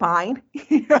in your spine.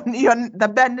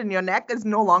 The bend in your neck is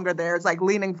no longer there. It's like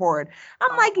leaning forward.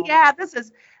 I'm like, yeah, this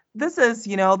is,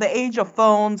 the age of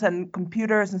phones and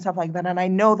computers and stuff like that. And I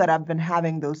know that I've been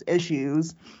having those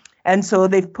issues. And so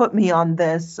they've put me on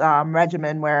this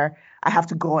regimen where I have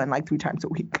to go in like 3 times a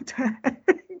week to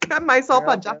get myself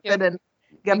adjusted and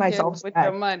get myself with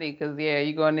your money, because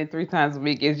you're going in 3 times a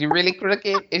week. Is you really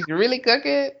crooked? Is you really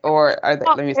crooked? Or are they,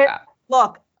 let me stop.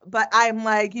 Look, but I'm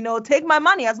like, take my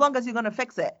money as long as you're gonna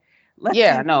fix it.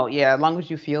 As long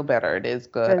as you feel better, it is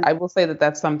good. I will say that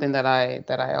that's something that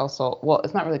I also, well,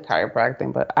 it's not really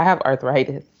chiropractic, but I have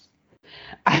arthritis.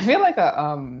 I feel like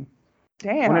one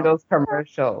of those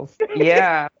commercials.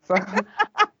 Yeah. So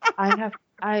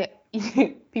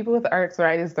people with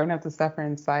arthritis don't have to suffer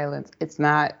in silence. It's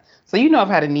not. So I've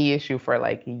had a knee issue for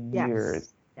like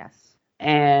years. Yes.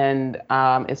 And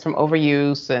it's from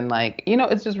overuse and like,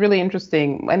 it's just really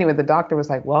interesting. Anyway, the doctor was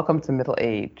like, welcome to middle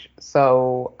age.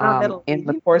 So in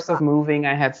the course of moving,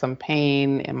 I had some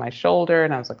pain in my shoulder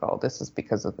and I was like, oh, this is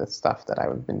because of this stuff that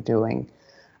I've been doing.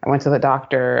 I went to the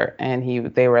doctor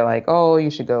and they were like, oh,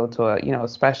 you should go to a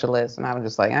specialist. And I was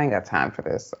just like, I ain't got time for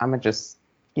this. I'm gonna just,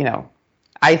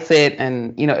 ice it.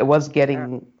 And, it was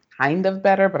getting kind of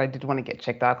better, but I did want to get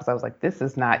checked out because I was like, this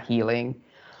is not healing.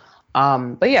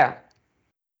 But yeah,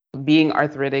 being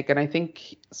arthritic, and I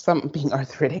think being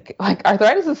arthritic, like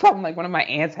arthritis is something like one of my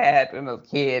aunts had when I was a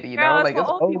kid, like it's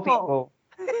old people.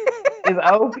 It's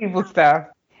old people stuff.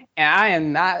 And I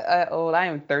am not old. I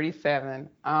am 37.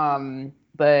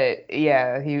 But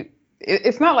yeah,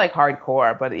 it's not like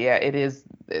hardcore, but yeah, it is.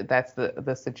 That's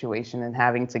the situation, and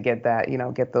having to get that,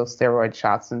 get those steroid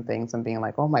shots and things, and being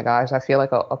like, oh my gosh, I feel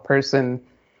like a person,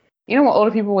 when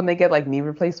older people, when they get like knee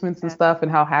replacements and stuff,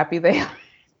 and how happy they are.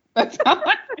 That's how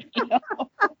I feel.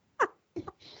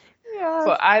 Yeah.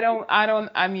 So I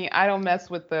don't mess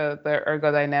with the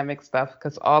ergodynamic stuff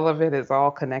because all of it is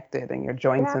all connected, and your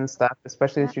joints and stuff,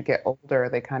 especially as you get older,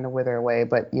 they kind of wither away.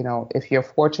 But if you're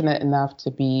fortunate enough to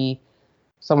be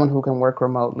someone who can work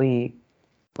remotely,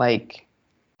 like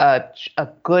a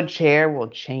good chair will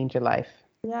change your life.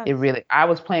 Yes. It really. I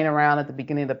was playing around at the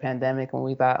beginning of the pandemic when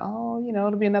we thought, oh,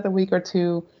 it'll be another week or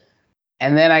two,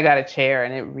 and then I got a chair,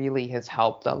 and it really has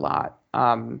helped a lot.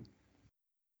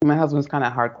 My husband's kind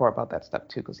of hardcore about that stuff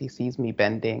too, because he sees me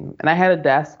bending. And I had a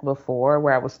desk before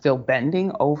where I was still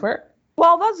bending over.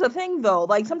 Well, that's the thing though.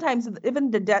 Like sometimes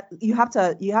even the you have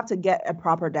to get a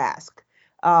proper desk,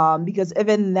 because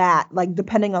even that, like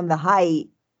depending on the height,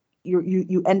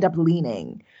 you end up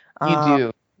leaning. You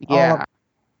do, yeah.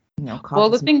 Well,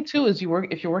 the thing too is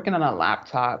if you're working on a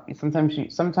laptop, sometimes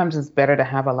it's better to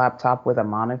have a laptop with a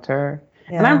monitor.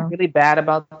 Yeah. And I'm really bad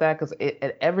about that because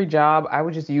at every job, I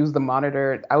would just use the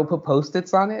monitor. I would put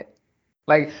Post-its on it.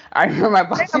 Like, I remember my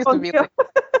boss used to be like,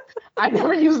 I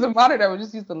never use the monitor. I would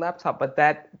just use the laptop. But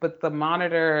the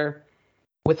monitor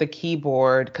with a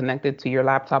keyboard connected to your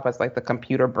laptop as like the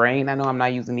computer brain, I know I'm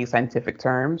not using these scientific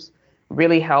terms,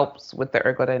 really helps with the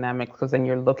ergodynamics because then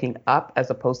you're looking up as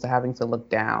opposed to having to look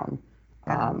down.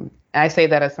 Yeah. And I say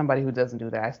that as somebody who doesn't do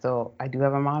that. I do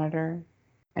have a monitor.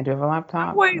 I do have a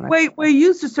laptop. We're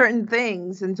used to certain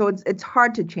things, and so it's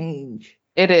hard to change.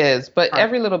 It is, but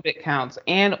every little bit counts.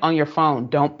 And on your phone,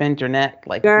 don't bend your neck.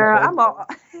 Like, girl,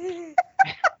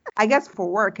 I guess for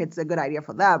work, it's a good idea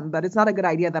for them, but it's not a good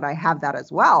idea that I have that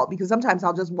as well, because sometimes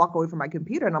I'll just walk away from my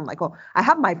computer and I'm like, oh, I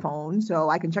have my phone, so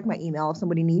I can check my email. If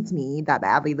somebody needs me that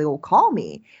badly, they will call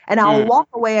me. And I'll walk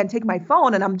away and take my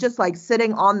phone, and I'm just like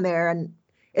sitting on there, and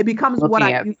it becomes what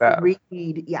I used to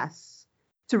read. Yes.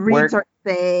 To read certain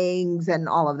things and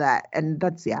all of that. And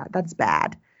that's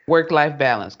bad. Work-life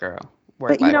balance, girl.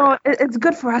 It's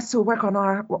good for us to work on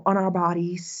our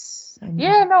bodies.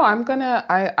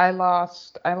 I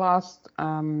lost,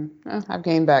 I've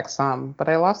gained back some, but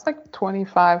I lost like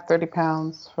 25, 30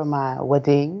 pounds for my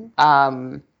wedding.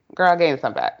 Girl, I gained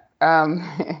some back.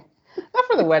 Not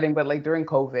for the wedding, but like during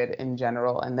COVID in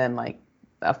general. And then like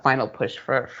a final push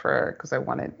for, cause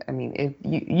if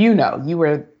you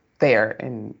were there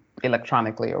in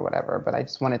electronically or whatever, but I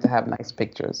just wanted to have nice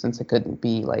pictures since it couldn't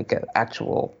be like an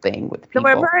actual thing with people.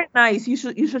 They were very nice. You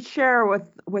should share with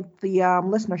the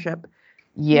listenership.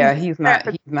 Yeah, he's not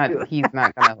down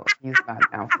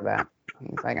for that.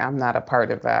 He's like, I'm not a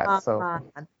part of that. So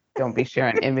Don't be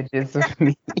sharing images of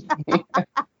me.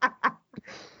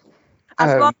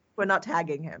 As long as we're not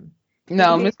tagging him.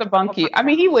 No, Mr. Bunky. I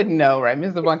mean, he wouldn't know, right?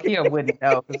 Mr. Bunky wouldn't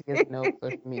know because he has no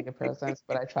social media presence.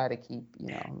 But I try to keep,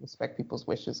 respect people's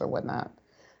wishes or whatnot.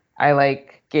 I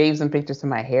gave some pictures to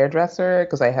my hairdresser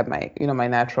because I had my, my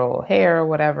natural hair or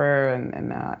whatever,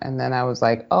 and then I was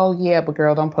like, oh yeah, but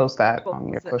girl, don't post that on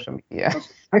your social media.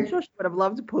 I'm sure she would have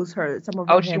loved to post some of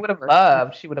her. Oh, she would have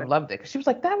loved. She would have loved it because she was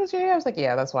like, that was your hair. I was like,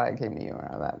 yeah, that's why I came to you and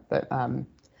all that. But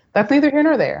that's neither here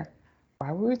nor there.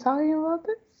 Why were we talking about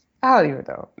this? I don't even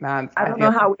know. I don't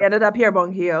know how we ended up here,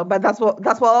 Bongio, but that's what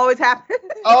always happens.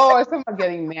 Oh, I was talking about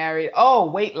getting married. Oh,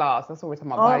 weight loss. That's what we're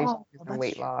talking about. Body and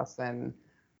weight loss. And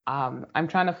I'm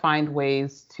trying to find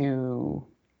ways to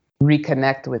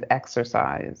reconnect with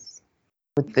exercise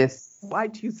with this. Why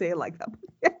do you say it like that?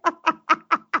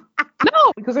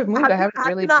 No, because I've moved. I haven't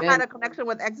really not had a connection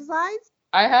with exercise?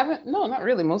 I haven't. No, not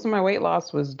really. Most of my weight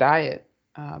loss was diet.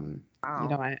 It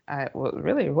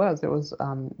was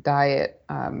diet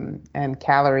and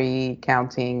calorie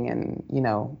counting and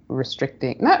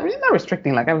restricting. Not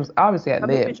restricting. Like I was obviously at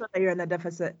making sure that you're in a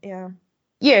deficit. Yeah.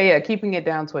 Yeah, keeping it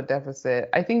down to a deficit.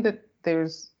 I think that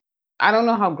I don't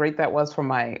know how great that was for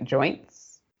my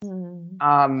joints.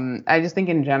 I just think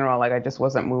in general, I just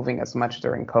wasn't moving as much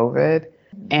during COVID,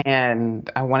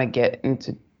 and I want to get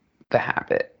into the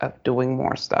habit of doing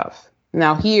more stuff.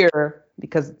 Now here,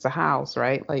 because it's a house,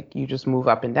 right? You just move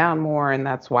up and down more, and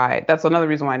that's another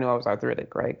reason why I knew I was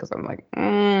arthritic, right? Because I'm like,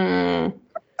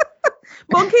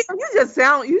 Monkey,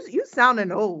 you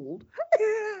sounding old.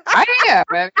 I am,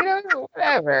 man.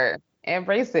 Whatever.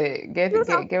 Embrace it. Get what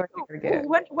you get.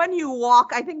 When you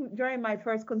walk, I think during my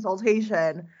first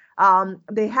consultation,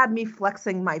 they had me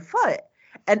flexing my foot,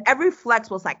 and every flex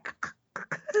was like.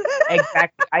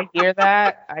 Exactly. I hear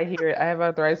that. I have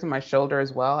arthritis in my shoulder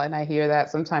as well, and I hear that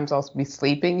sometimes I'll be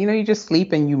sleeping. You just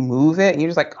sleep and you move it, and you're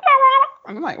just like,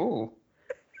 I'm like, ooh,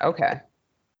 okay.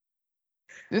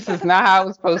 This is not how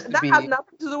it's supposed to be. That has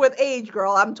nothing to do with age,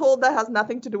 girl. I'm told that has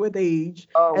nothing to do with age.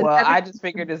 Oh, well, I just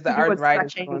figured it's the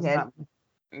arthritis.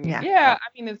 Yeah, I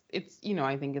mean, it's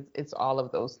I think it's all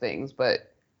of those things.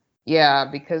 But yeah,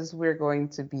 because we're going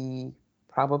to be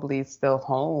probably still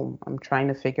home, I'm trying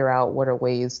to figure out what are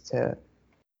ways to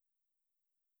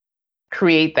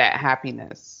create that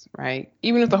happiness, right?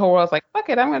 Even if the whole world's like, fuck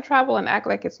it, I'm going to travel and act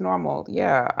like it's normal.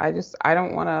 Yeah, I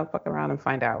don't want to fuck around and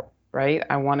find out, right?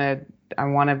 I want to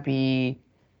be.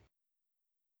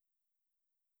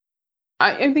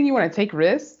 I think you want to take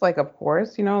risks, of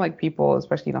course, people,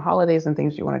 especially holidays and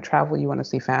things, you want to travel, you want to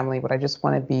see family, but I just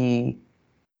want to be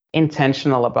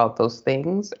intentional about those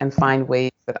things and find ways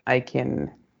that I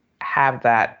can have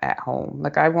that at home.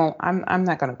 I'm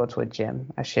not going to go to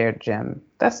a shared gym.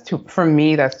 For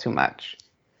me, that's too much.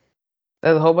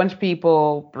 There's a whole bunch of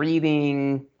people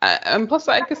breathing. And plus,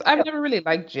 I guess I've never really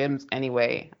liked gyms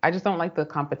anyway. I just don't like the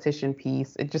competition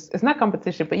piece. It's not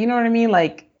competition, but you know what I mean?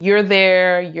 You're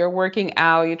there, you're working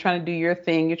out, you're trying to do your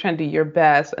thing, you're trying to do your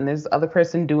best, and there's other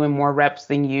person doing more reps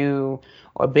than you,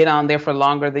 or been on there for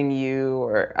longer than you,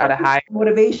 or at a higher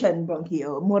motivation,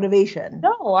 Bronchio. Motivation.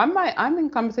 No, I'm in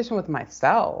competition with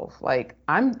myself.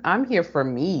 I'm here for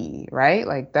me,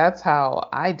 right? That's how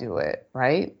I do it,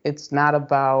 right? It's not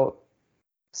about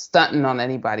stunting on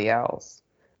anybody else.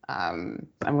 I'm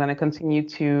going to continue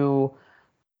to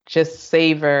just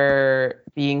savor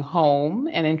being home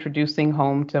and introducing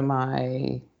home to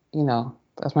my,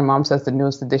 as my mom says, the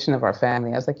newest addition of our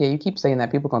family. I was like, yeah, you keep saying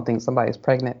that. People going to think somebody's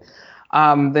pregnant.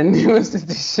 The newest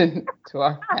addition to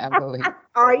our family.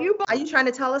 Are you trying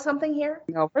to tell us something here?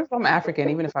 No, first of all, I'm African.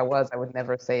 Even if I was, I would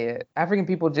never say it. African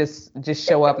people just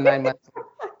show up 9 months.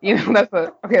 That's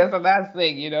the last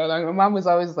thing. My mom was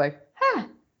always like, huh.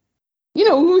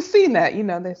 Who's seen that?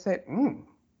 They said,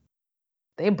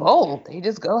 they bold. They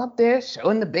just go up there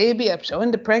showing the baby up,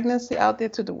 showing the pregnancy out there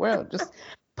to the world. Just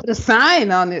put a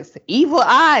sign on this evil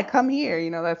eye. Come here.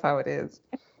 That's how it is.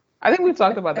 I think we've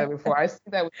talked about that before. I see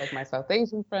that with my South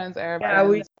Asian friends, Arab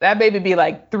friends. That baby be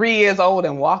 3 years old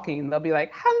and walking. They'll be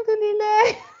like,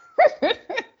 alhamdulillah.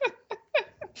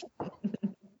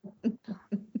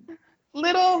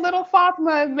 Little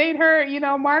Fatima made her,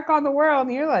 mark on the world.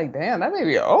 And you're like, damn, that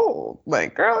baby old.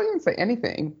 Girl, you didn't say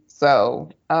anything. So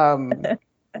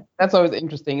that's always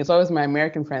interesting. It's always my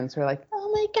American friends who are like,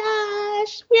 oh my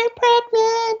gosh, we're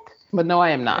pregnant. But no, I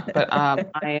am not. But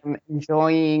I am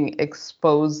enjoying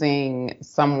exposing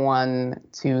someone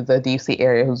to the DC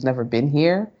area who's never been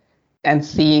here and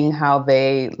seeing how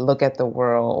they look at the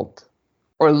world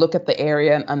or look at the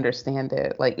area and understand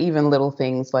it. Even little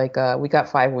things we got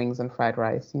 5 wings and fried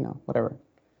rice, whatever.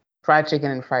 Fried chicken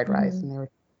and fried rice. And they were,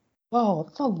 whoa,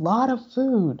 that's a lot of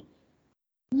food.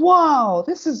 Whoa,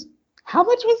 how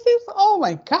much was this? Oh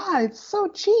my God, it's so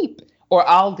cheap. Or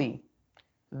Aldi.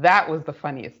 That was the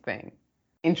funniest thing.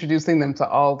 Introducing them to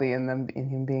Aldi and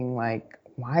him being like,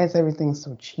 why is everything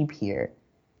so cheap here?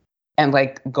 And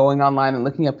like going online and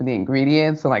looking up the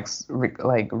ingredients and like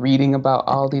reading about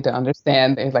Aldi to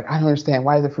understand. It's like, I don't understand.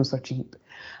 Why is the food so cheap?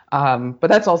 But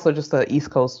that's also just the East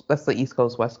Coast. That's the East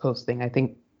Coast, West Coast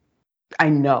thing. I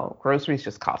know groceries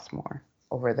just cost more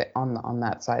over on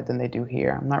that side than they do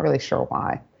here. I'm not really sure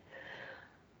why.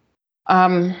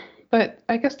 But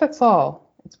I guess that's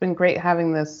all. It's been great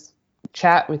having this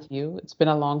chat with you. It's been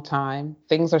a long time.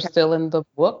 Things are still in the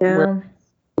book. Yeah.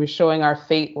 We're showing our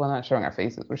fate. Well, not showing our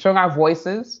faces. We're showing our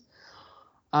voices.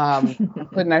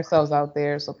 Putting ourselves out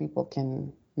there so people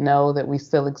can know that we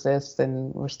still exist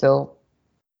and we're still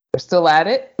at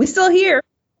it. We're still here.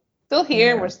 Still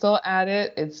here. Yeah. We're still at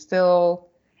it. It's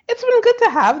been good to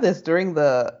have this during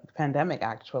the pandemic,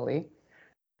 actually.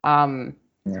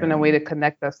 It's been a way to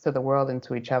connect us to the world and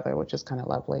to each other, which is kind of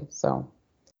lovely. So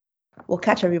we'll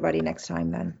catch everybody next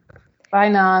time then. Bye,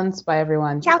 Nons. Bye,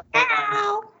 everyone. Ciao,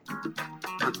 ciao.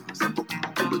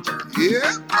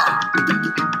 Yeah.